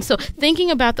 So thinking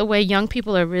about the way young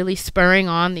people are really spurring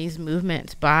on these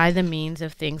movements by the means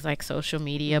of things like social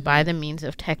media, by the means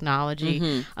of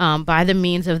technology, by the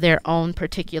means of their own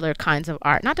particular kinds of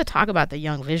art. Not to talk about the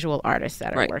young visual artists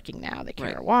that are working now, the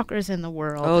Kara Walkers in the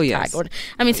world. Oh, yes.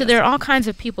 I mean, so there are all kinds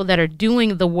of people that are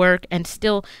doing the work and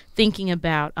still thinking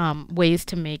about ways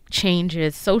to make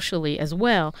changes socially as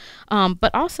well, but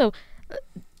also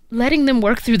letting them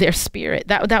work through their spirit.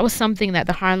 That was something that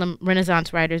the Harlem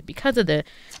Renaissance writers, because of the,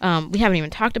 we haven't even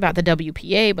talked about the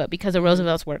WPA, but because of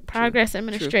Roosevelt's Work Progress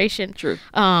Administration,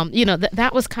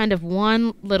 that was kind of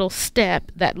one little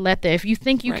step that let if you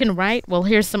think you can write, well,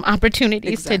 here's some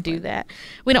opportunities to do that.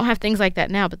 We don't have things like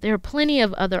that now, but there are plenty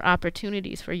of other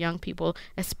opportunities for young people,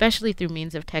 especially through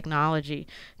means of technology,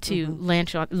 to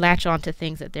latch on to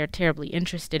things that they're terribly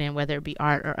interested in, whether it be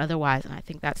art or otherwise, and I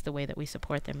think that's the way that we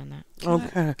support them in that.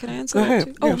 Okay. Can I answer Go that ahead.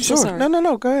 too? Oh, yeah, I'm sure. so sorry.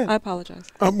 No, go ahead. I apologize.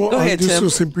 Well, Go ahead, just Tim. to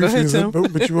say briefly, Go ahead,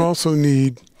 Tim. but you also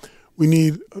need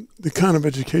the kind of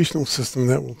educational system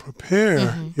that will prepare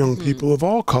young people of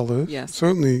all colors,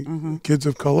 certainly kids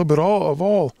of color, but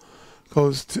all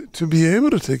colors, to be able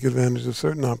to take advantage of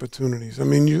certain opportunities. I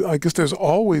mean, I guess there's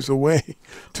always a way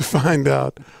to find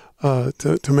out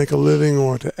to make a living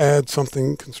or to add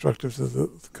something constructive to the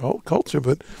culture,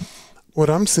 but what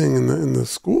I'm seeing in the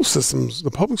school systems,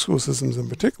 the public school systems in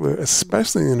particular,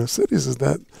 especially in the cities, is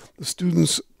that the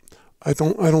students, I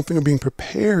don't think, are being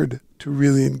prepared to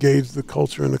really engage the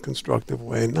culture in a constructive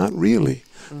way. Not really.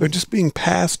 They're just being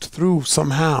passed through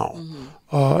somehow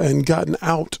and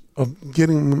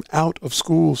getting them out of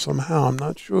school somehow. I'm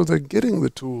not sure they're getting the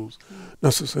tools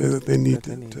necessarily that they need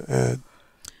to add.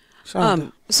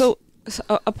 So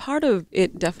a part of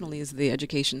it definitely is the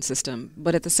education system,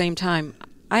 but at the same time,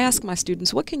 I ask my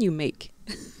students, what can you make?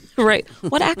 Right?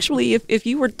 What actually, if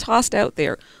you were tossed out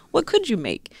there, what could you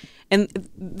make? And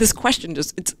this question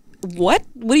what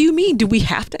do you mean? Do we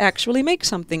have to actually make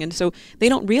something? And so they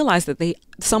don't realize that they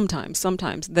sometimes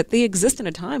that they exist in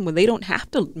a time when they don't have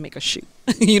to make a shoe.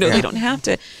 They don't have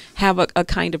to have a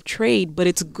kind of trade, but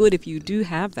it's good if you do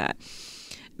have that.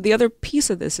 The other piece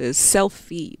of this is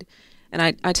self-feed.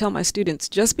 And I tell my students,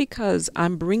 just because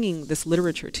I'm bringing this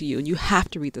literature to you and you have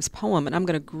to read this poem and I'm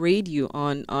going to grade you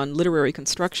on literary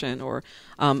construction or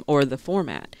the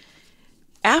format,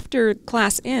 after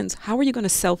class ends, how are you going to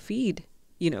self-feed?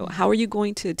 How are you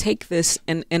going to take this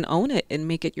and own it and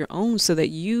make it your own so that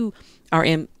you are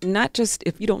in, not just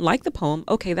if you don't like the poem,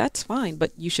 okay, that's fine,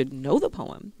 but you should know the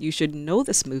poem. You should know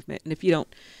this movement. And if you don't,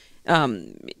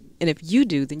 and if you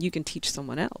do, then you can teach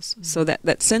someone else. So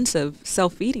that sense of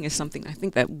self-feeding is something I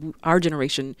think that our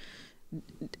generation,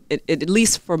 at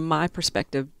least from my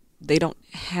perspective, they don't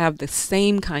have the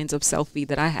same kinds of self-feed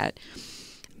that I had.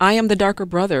 I Am the Darker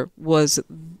Brother was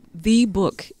the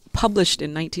book published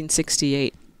in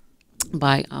 1968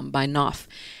 by Knopf.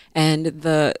 And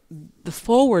the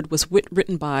foreword was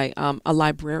written by a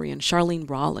librarian, Charlene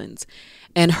Rollins.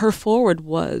 And her foreword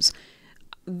was,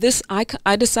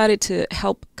 I decided to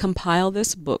help compile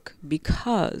this book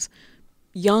because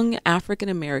young African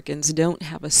Americans don't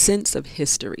have a sense of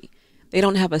history. They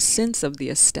don't have a sense of the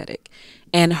aesthetic.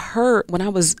 And when I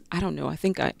was, I don't know, I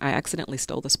think I accidentally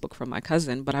stole this book from my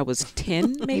cousin, but I was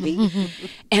 10 maybe.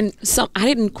 And so I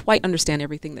didn't quite understand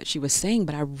everything that she was saying,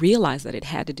 but I realized that it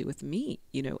had to do with me,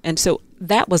 And so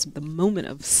that was the moment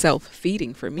of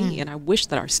self-feeding for me. And I wish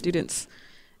that our students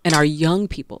and our young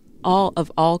people, all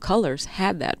of all colors,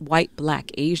 had that. White,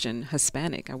 black, Asian,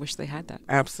 Hispanic. I wish they had that.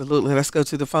 Absolutely. Let's go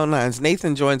to the phone lines.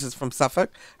 Nathan joins us from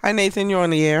Suffolk. Hi, Nathan. You're on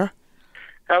the air.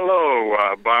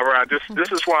 Hello, Barbara.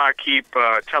 This is why I keep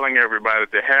telling everybody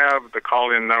to have the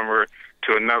call-in number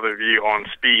to Another View on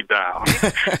speed dial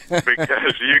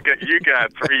because you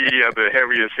got three of the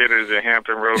heaviest hitters in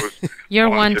Hampton Roads. You're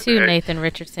one too, Nathan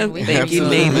Richardson. Thank you,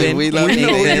 Nathan. We love you,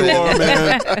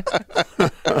 Nathan.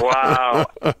 Wow.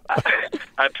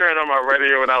 I turned on my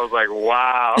radio and I was like,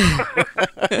 wow.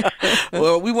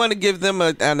 Well, we want to give them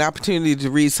an opportunity to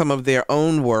read some of their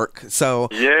own work. So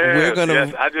yes, we're going to.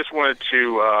 Yes. I just wanted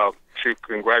to to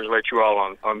congratulate you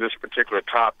all on this particular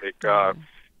topic,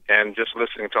 and just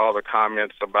listening to all the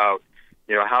comments about,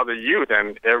 how the youth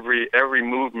and every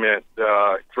movement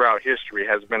throughout history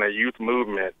has been a youth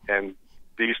movement, and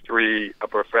these three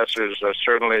professors are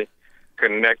certainly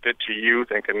connected to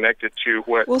youth and connected to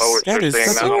what poets are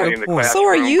saying, not only in the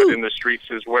classroom but in the streets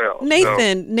as well.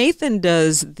 Nathan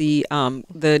does the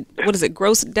what is it,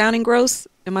 Downing Gross?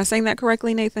 Am I saying that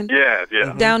correctly, Nathan?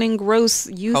 Yeah. Downing Gross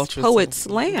Youth Culture Poet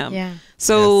Slam. Yeah.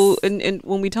 So, and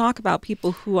when we talk about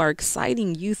people who are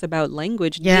exciting youth about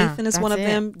language, Nathan is one of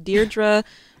them. Deirdre,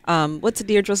 what's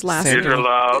Deirdre's last name? Deirdre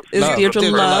Love. Deirdre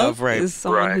Love right. is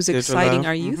someone who's exciting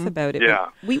our youth about it. Yeah.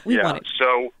 We want it.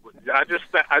 So I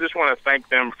just want to thank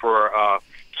them for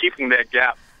keeping that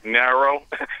gap narrow,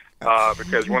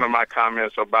 because one of my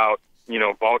comments about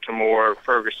Baltimore,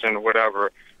 Ferguson,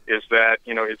 whatever, is that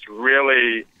it's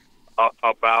really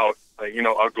about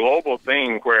a global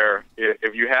thing where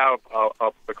if you have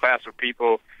a class of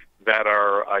people that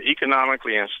are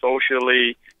economically and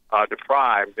socially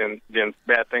deprived, then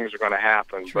bad things are going to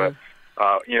happen. True.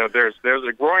 But there's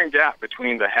a growing gap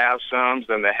between the have-somes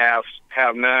and the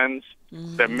have-nones.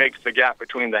 That makes the gap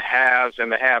between the haves and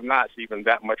the have-nots even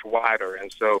that much wider. And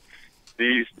so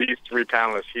these three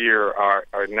panelists here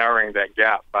are narrowing that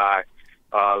gap by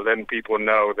letting people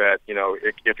know that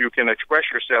if you can express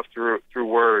yourself through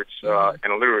words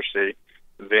and literacy,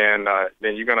 then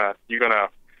you're gonna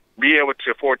be able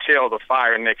to foretell the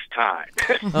fire next time.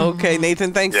 Okay,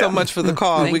 Nathan, thanks so much for the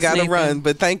call. We got to run,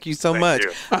 but thank you so much.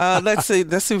 You. Let's see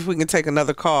if we can take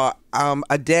another call.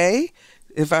 Ade,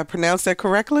 if I pronounced that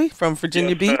correctly, from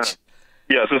Virginia Beach.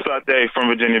 Yes, it's Ade from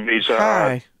Virginia Beach.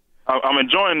 Hi. I'm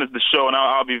enjoying the show, and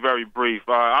I'll be very brief.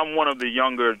 I'm one of the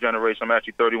younger generation. I'm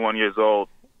actually 31 years old,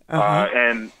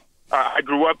 and I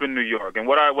grew up in New York. And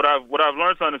what I've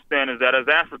learned to understand is that as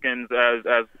Africans,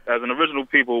 as an original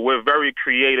people, we're very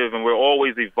creative and we're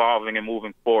always evolving and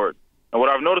moving forward. And what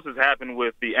I've noticed has happened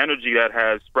with the energy that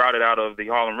has sprouted out of the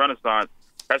Harlem Renaissance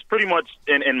has pretty much,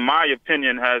 in my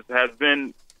opinion, has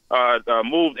been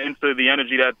moved into the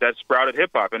energy that sprouted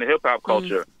hip-hop and the hip-hop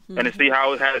culture, and to see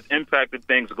how it has impacted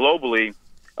things globally.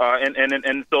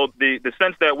 And so the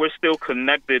sense that we're still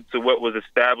connected to what was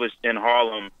established in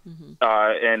Harlem,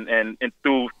 and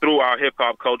through our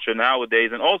hip-hop culture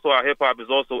nowadays, and also our hip-hop is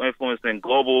also influencing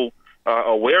global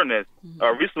awareness.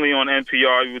 Recently on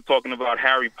NPR, we were talking about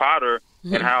Harry Potter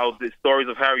and how the stories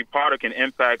of Harry Potter can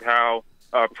impact how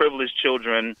privileged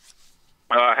children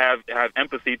have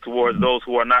empathy towards those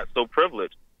who are not so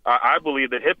privileged. I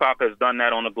believe that hip-hop has done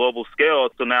that on a global scale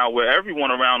to now where everyone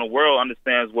around the world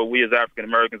understands what we as African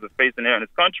Americans are facing here in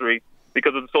this country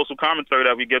because of the social commentary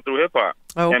that we get through hip-hop.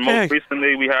 Okay. And most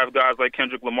recently, we have guys like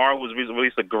Kendrick Lamar, who's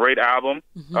released a great album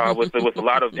with a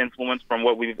lot of influence from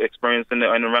what we've experienced in the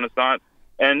Renaissance.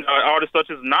 And artists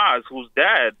such as Nas, whose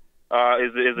dad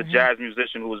is a jazz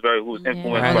musician who's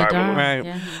influenced by it. Right.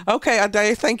 Yeah. Okay,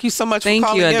 Ade, thank you so much for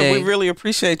calling in. We really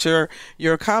appreciate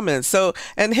your comments. So,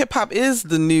 and hip hop is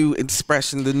the new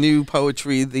expression, the new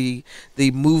poetry, the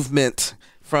movement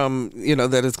from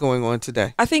that is going on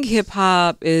today. I think hip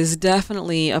hop is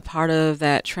definitely a part of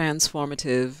that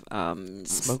transformative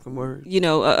spoken word.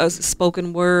 A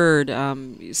spoken word.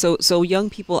 So young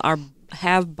people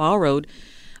have borrowed.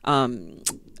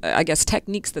 I guess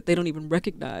techniques that they don't even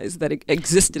recognize that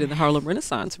existed in the Harlem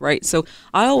Renaissance, right? So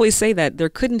I always say that there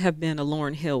couldn't have been a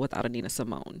Lauryn Hill without a Nina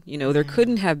Simone. There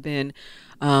couldn't have been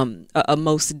a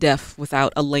Mos Def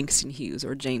without a Langston Hughes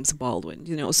or James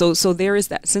Baldwin. So there is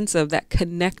that sense of that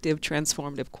connective,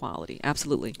 transformative quality.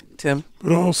 Absolutely, Tim.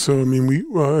 But also,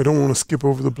 I don't want to skip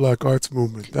over the Black Arts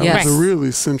Movement. That was a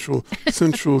really central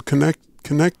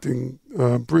connecting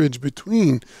bridge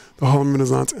between the Harlem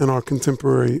Renaissance and our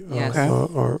contemporary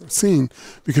our scene,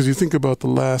 because you think about the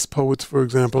last poets, for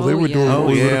example, they were doing what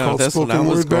we would have called spoken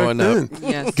word back then.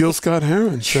 Yes. Gil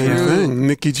Scott-Heron, same thing.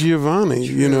 Nikki Giovanni,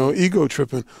 ego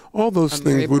tripping, all those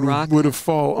things would have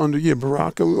fallen under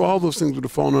Baraka. All those things would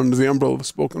have fallen under the umbrella of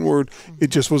spoken word. It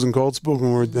just wasn't called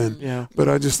spoken word then. Yeah. But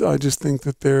I just think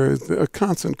that there is a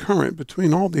constant current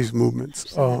between all these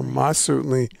movements. I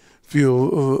certainly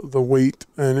feel the weight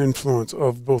and influence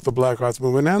of both the Black Arts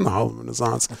Movement and the Harlem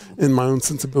Renaissance in my own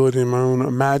sensibility and my own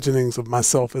imaginings of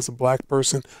myself as a black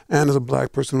person and as a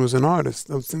black person who's an artist.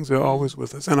 Those things are always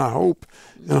with us. And I hope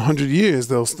in 100 years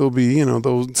they'll still be,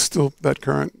 that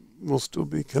current will still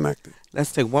be connected.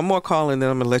 Let's take one more call and then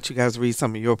I'm going to let you guys read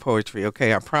some of your poetry,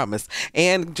 okay? I promise.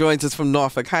 Ann joins us from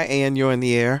Norfolk. Hi, Ann. You're in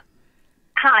the air.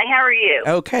 Hi, how are you?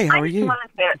 Okay, how are you? I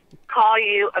just wanted to call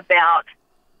you about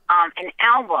an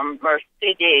album or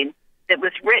CD that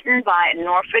was written by a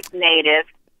Norfolk native,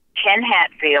 Ken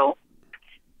Hatfield.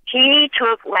 he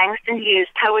took Langston Hughes'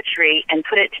 poetry and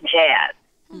put it to jazz.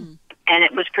 And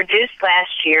it was produced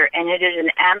last year, and it is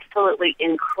an absolutely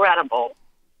incredible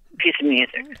piece of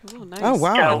music. Oh, nice. Oh,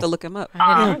 wow. I have to look him up.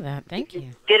 I didn't know that. Thank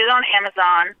you. Did it on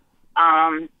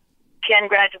Amazon. Ken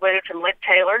graduated from Lick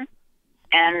Taylor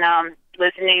and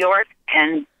lives in New York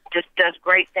and just does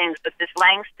great things. But this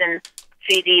Langston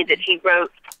CD that he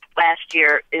wrote last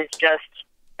year is just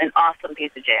an awesome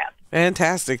piece of jazz.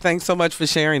 Fantastic. Thanks so much for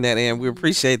sharing that, Ann. We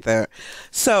appreciate that.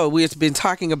 So we've been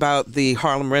talking about the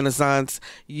Harlem Renaissance.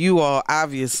 You all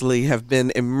obviously have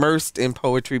been immersed in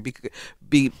poetry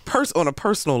on a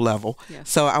personal level. Yes.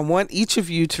 So I want each of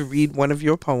you to read one of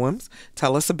your poems.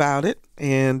 Tell us about it,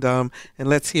 and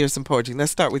let's hear some poetry.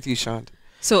 Let's start with you, Shonda.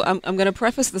 So I'm going to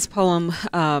preface this poem.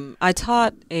 I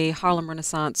taught a Harlem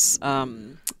Renaissance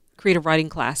creative writing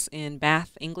class in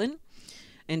Bath, England,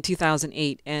 in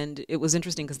 2008, and it was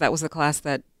interesting because that was the class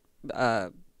that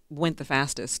went the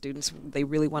fastest. Students, they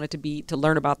really wanted to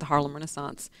learn about the Harlem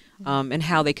Renaissance and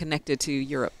how they connected to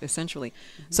Europe, essentially.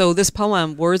 So this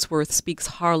poem, Wordsworth Speaks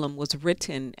Harlem, was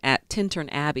written at Tintern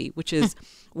Abbey, which is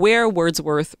where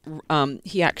Wordsworth,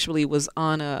 he actually was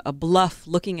on a bluff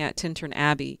looking at Tintern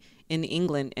Abbey in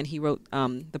England, and he wrote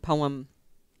the poem.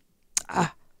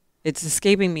 It's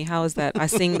escaping me. How is that? I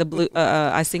sing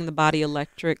the body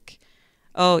electric.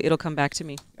 Oh, it'll come back to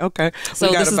me. Okay. So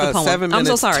we got this about is the poem. 7 minutes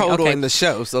I'm so sorry. total Okay. in the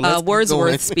show. So let's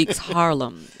Wordsworth Speaks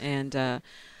Harlem. And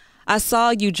I saw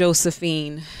you,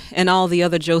 Josephine, and all the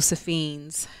other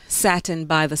Josephines, satin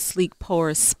by the sleek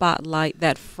porous spotlight,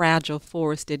 that fragile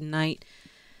forested night.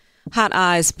 Hot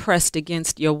eyes pressed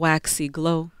against your waxy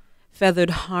glow, feathered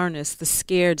harness, the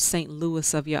scared St.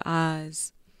 Louis of your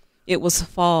eyes. It was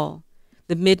fall,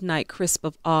 the midnight crisp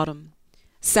of autumn.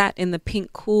 Sat in the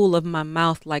pink cool of my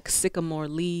mouth like sycamore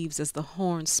leaves as the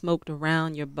horn smoked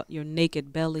around your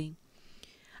naked belly.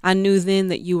 I knew then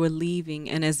that you were leaving,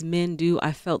 and as men do,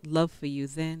 I felt love for you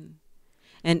then.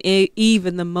 And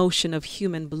even the motion of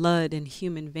human blood and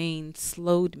human veins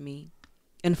slowed me.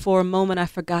 And for a moment I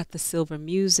forgot the silver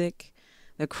music,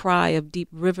 the cry of deep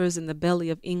rivers in the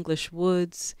belly of English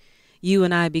woods. You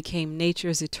and I became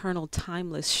nature's eternal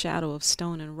timeless shadow of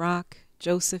stone and rock,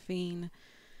 Josephine,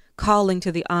 calling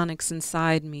to the onyx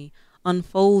inside me,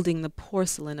 unfolding the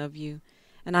porcelain of you,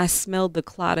 and I smelled the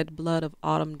clotted blood of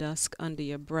autumn dusk under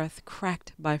your breath,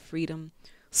 cracked by freedom,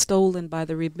 stolen by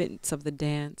the remittance of the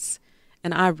dance,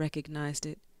 and I recognized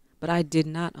it, but I did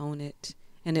not own it,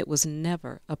 and it was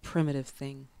never a primitive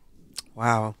thing.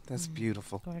 Wow, that's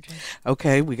beautiful. Gorgeous.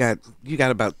 Okay, you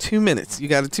got about 2 minutes. You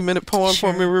got a 2-minute poem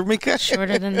for me, Remica?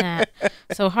 Shorter than that.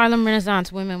 So Harlem Renaissance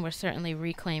women were certainly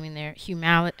reclaiming their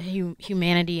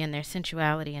humanity and their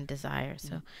sensuality and desire.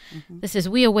 So this is,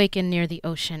 we awakened near the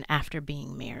ocean after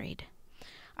being married.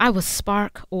 I was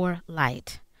spark or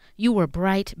light. You were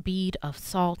bright bead of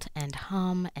salt and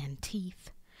hum and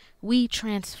teeth. We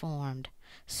transformed,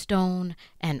 stone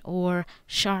and ore,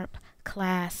 sharp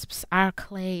clasps, our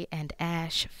clay and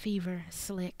ash fever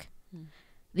slick.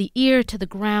 The ear to the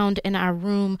ground in our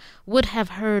room would have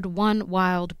heard one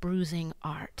wild bruising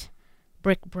art,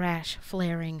 brick brash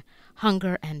flaring,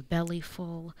 hunger and belly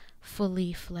full,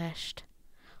 fully fleshed.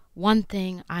 One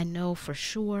thing I know for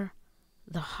sure,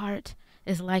 the heart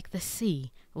is like the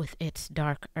sea with its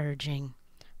dark urging,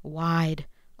 wide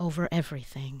over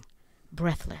everything,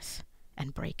 breathless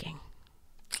and breaking.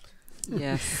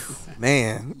 Yes.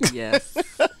 Man. Yes.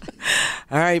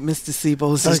 All right, Mr.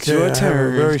 Seibles, it's Okay, your I have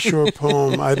turn. a very short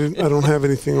poem. I don't have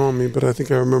anything on me, but I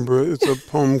think I remember it's a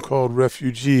poem called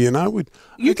 "Refugee," and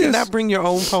You did not bring your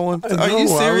own poem. Are you I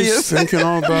was serious? thinking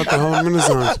all about the Harlem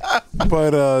Renaissance.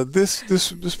 But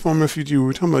this poem, "Refugee," we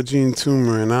were talking about Jean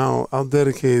Toomer, and I'll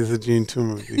dedicate it to Jean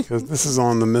Toomer because this is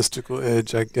on the mystical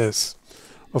edge, I guess,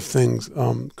 of things.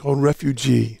 Called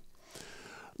 "Refugee."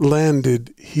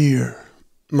 Landed here,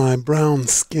 my brown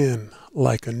skin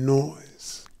like a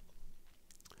noise.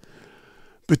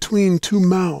 Between two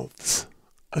mouths,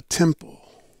 a temple,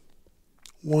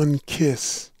 one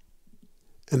kiss,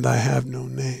 and I have no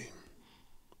name.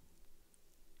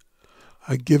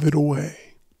 I give it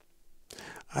away.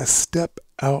 I step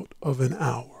out of an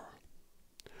hour,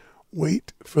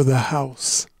 wait for the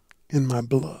house in my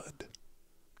blood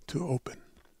to open.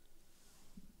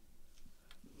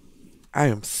 I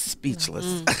am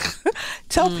speechless.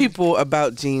 Tell people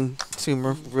about Jean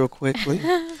Toomer real quickly.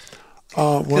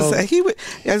 Well,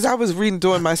 As I was reading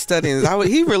during my studying,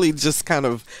 he really just kind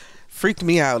of freaked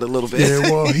me out a little bit.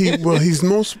 yeah, he's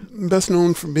best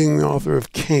known for being the author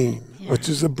of Cain, which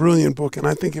is a brilliant book. And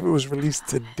I think if it was released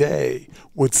today,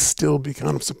 would still be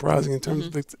kind of surprising in terms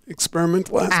of its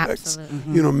experimental aspects.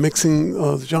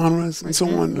 Mixing genres and so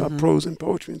on, prose and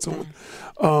poetry and so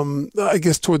on. I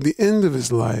guess toward the end of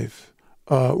his life,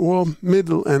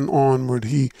 middle and onward,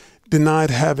 he denied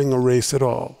having a race at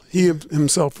all. He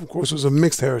himself, of course, was of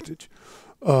mixed heritage.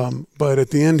 But at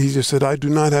the end, he just said, I do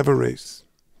not have a race.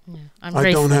 Yeah,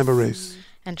 I don't have a race.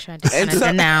 And tried to kind of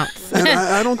denounce. And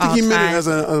I don't think he meant it as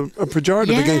a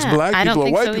pejorative against black people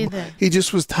or white people. He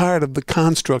just was tired of the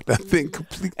construct, I think,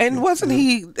 completely. And wasn't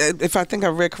he, if I think I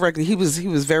read correctly, he was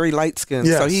very light-skinned.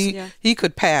 Yes. So he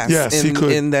could pass he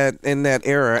could. in that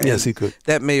era. Yes, he could.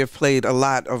 That may have played a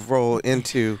lot of role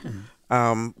into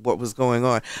what was going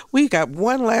on. We got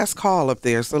one last call up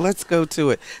there, so let's go to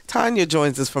it. Tanya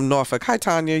joins us from Norfolk. Hi,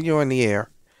 Tanya. You're on the air.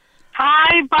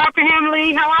 Hi, Barbara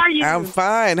Hamley. How are you? I'm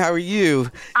fine. How are you?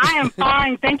 I am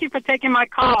fine. Thank you for taking my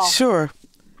call. Sure.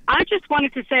 I just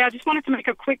wanted to make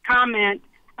a quick comment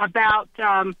about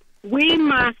we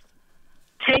must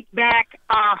take back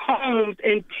our homes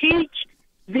and teach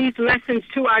these lessons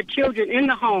to our children in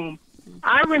the home.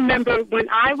 I remember when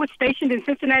I was stationed in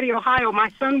Cincinnati, Ohio, my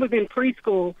son was in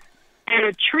preschool, and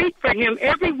a treat for him,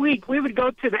 every week we would go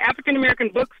to the African American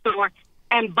bookstore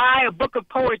and buy a book of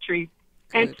poetry.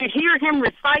 Good. And to hear him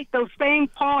recite those same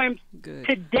poems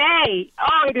today,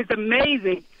 it is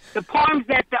amazing. The poems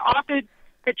that the author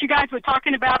that you guys were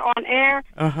talking about on air,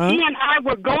 he and I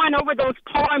were going over those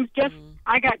poems.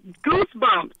 I got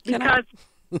goosebumps because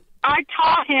I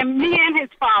taught him, me and his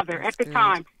father at the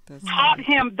time, taught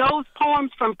him those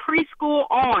poems from preschool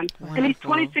on. Wonderful. And he's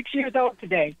 26 years old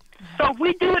today. So if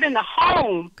we do it in the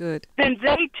home, then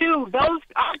they too,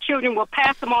 our children will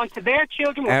pass them on to their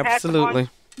children. Pass them on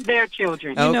their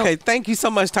children. Okay, thank you so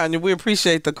much, Tanya. We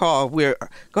appreciate the call. Go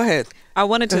ahead. I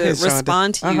wanted to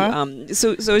respond to you.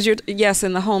 So as yes,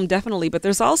 in the home, definitely. But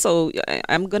there's also,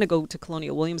 I'm going to go to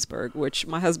Colonial Williamsburg, which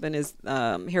my husband is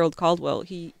Harold Caldwell.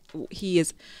 He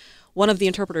is one of the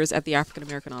interpreters at the African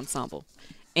American Ensemble.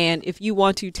 And if you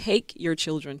want to take your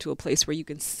children to a place where you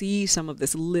can see some of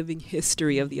this living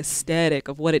history of the aesthetic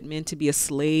of what it meant to be a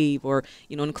slave, or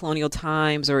in colonial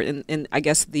times, or in I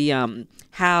guess the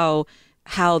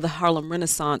how the Harlem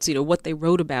Renaissance, what they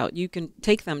wrote about, you can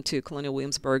take them to Colonial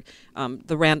Williamsburg,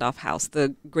 the Randolph House,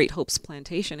 the Great Hopes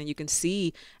Plantation, and you can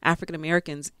see African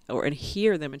Americans and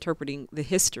hear them interpreting the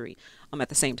history at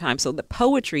the same time. So the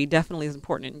poetry definitely is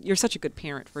important, and you're such a good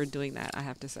parent for doing that, I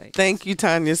have to say. Thank you,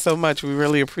 Tanya, so much. We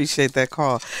really appreciate that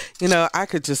call. I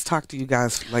could just talk to you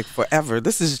guys like forever.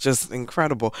 This is just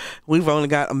incredible. We've only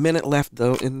got a minute left,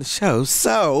 though, in the show.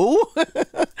 So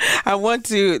I want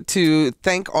to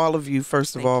thank all of you,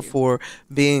 first of all, for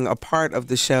being a part of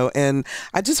the show. And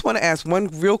I just want to ask one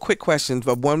real quick question,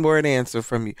 a one-word answer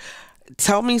from you.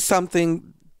 Tell me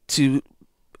something to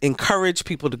encourage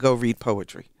people to go read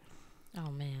poetry. Oh,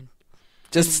 man.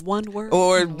 Just in one word?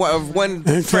 Or one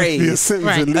phrase.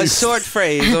 A short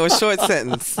phrase or a short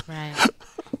sentence. Right.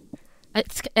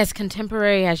 It's as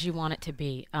contemporary as you want it to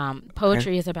be.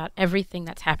 Poetry is about everything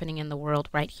that's happening in the world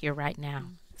right here, right now.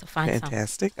 So find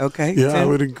fantastic. Okay. Yeah, Tim? I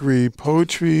would agree.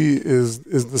 Poetry is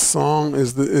the song,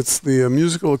 it's the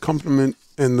musical accompaniment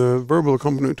and the verbal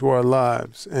accompaniment to our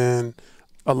lives. And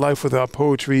a life without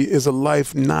poetry is a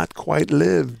life not quite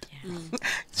lived. Yeah.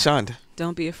 Shonda.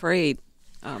 Don't be afraid.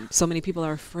 So many people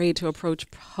are afraid to approach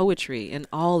poetry in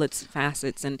all its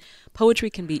facets, and poetry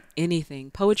can be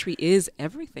anything. Poetry is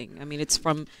everything. I mean, it's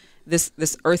from this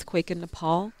earthquake in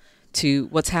Nepal to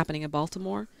what's happening in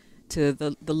Baltimore to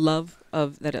the love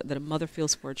that a mother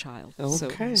feels for a child.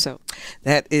 Okay. So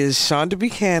that is Shonda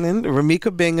Buchanan,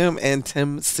 Remica Bingham, and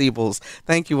Tim Seibles.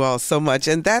 Thank you all so much.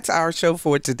 And that's our show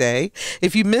for today.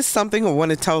 If you missed something or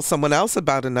want to tell someone else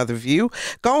about Another View,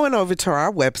 go on over to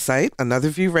our website,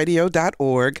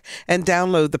 anotherviewradio.org, and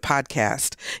download the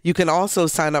podcast. You can also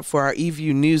sign up for our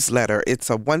eView newsletter. It's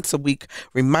a once-a-week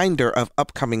reminder of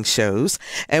upcoming shows.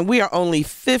 And we are only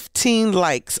 15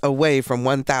 likes away from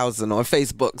 1,000 on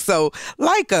Facebook. So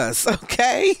like us.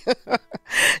 Okay.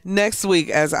 Next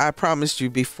week, as I promised you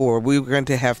before, we're going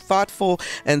to have thoughtful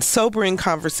and sobering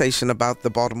conversation about the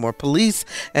Baltimore police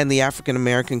and the African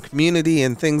American community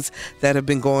and things that have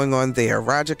been going on there.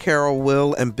 Roger Carroll,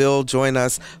 Will, and Bill join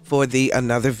us for the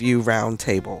Another View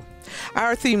Roundtable.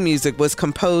 Our theme music was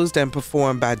composed and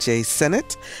performed by Jay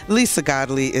Sennett. Lisa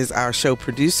Godley is our show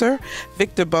producer.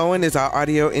 Victor Bowen is our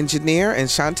audio engineer, and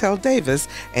Chantel Davis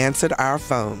answered our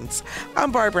phones.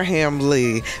 I'm Barbara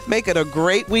Ham-Lee. Make it a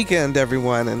great weekend,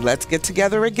 everyone, and let's get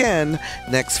together again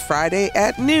next Friday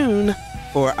at noon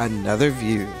for Another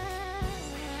View.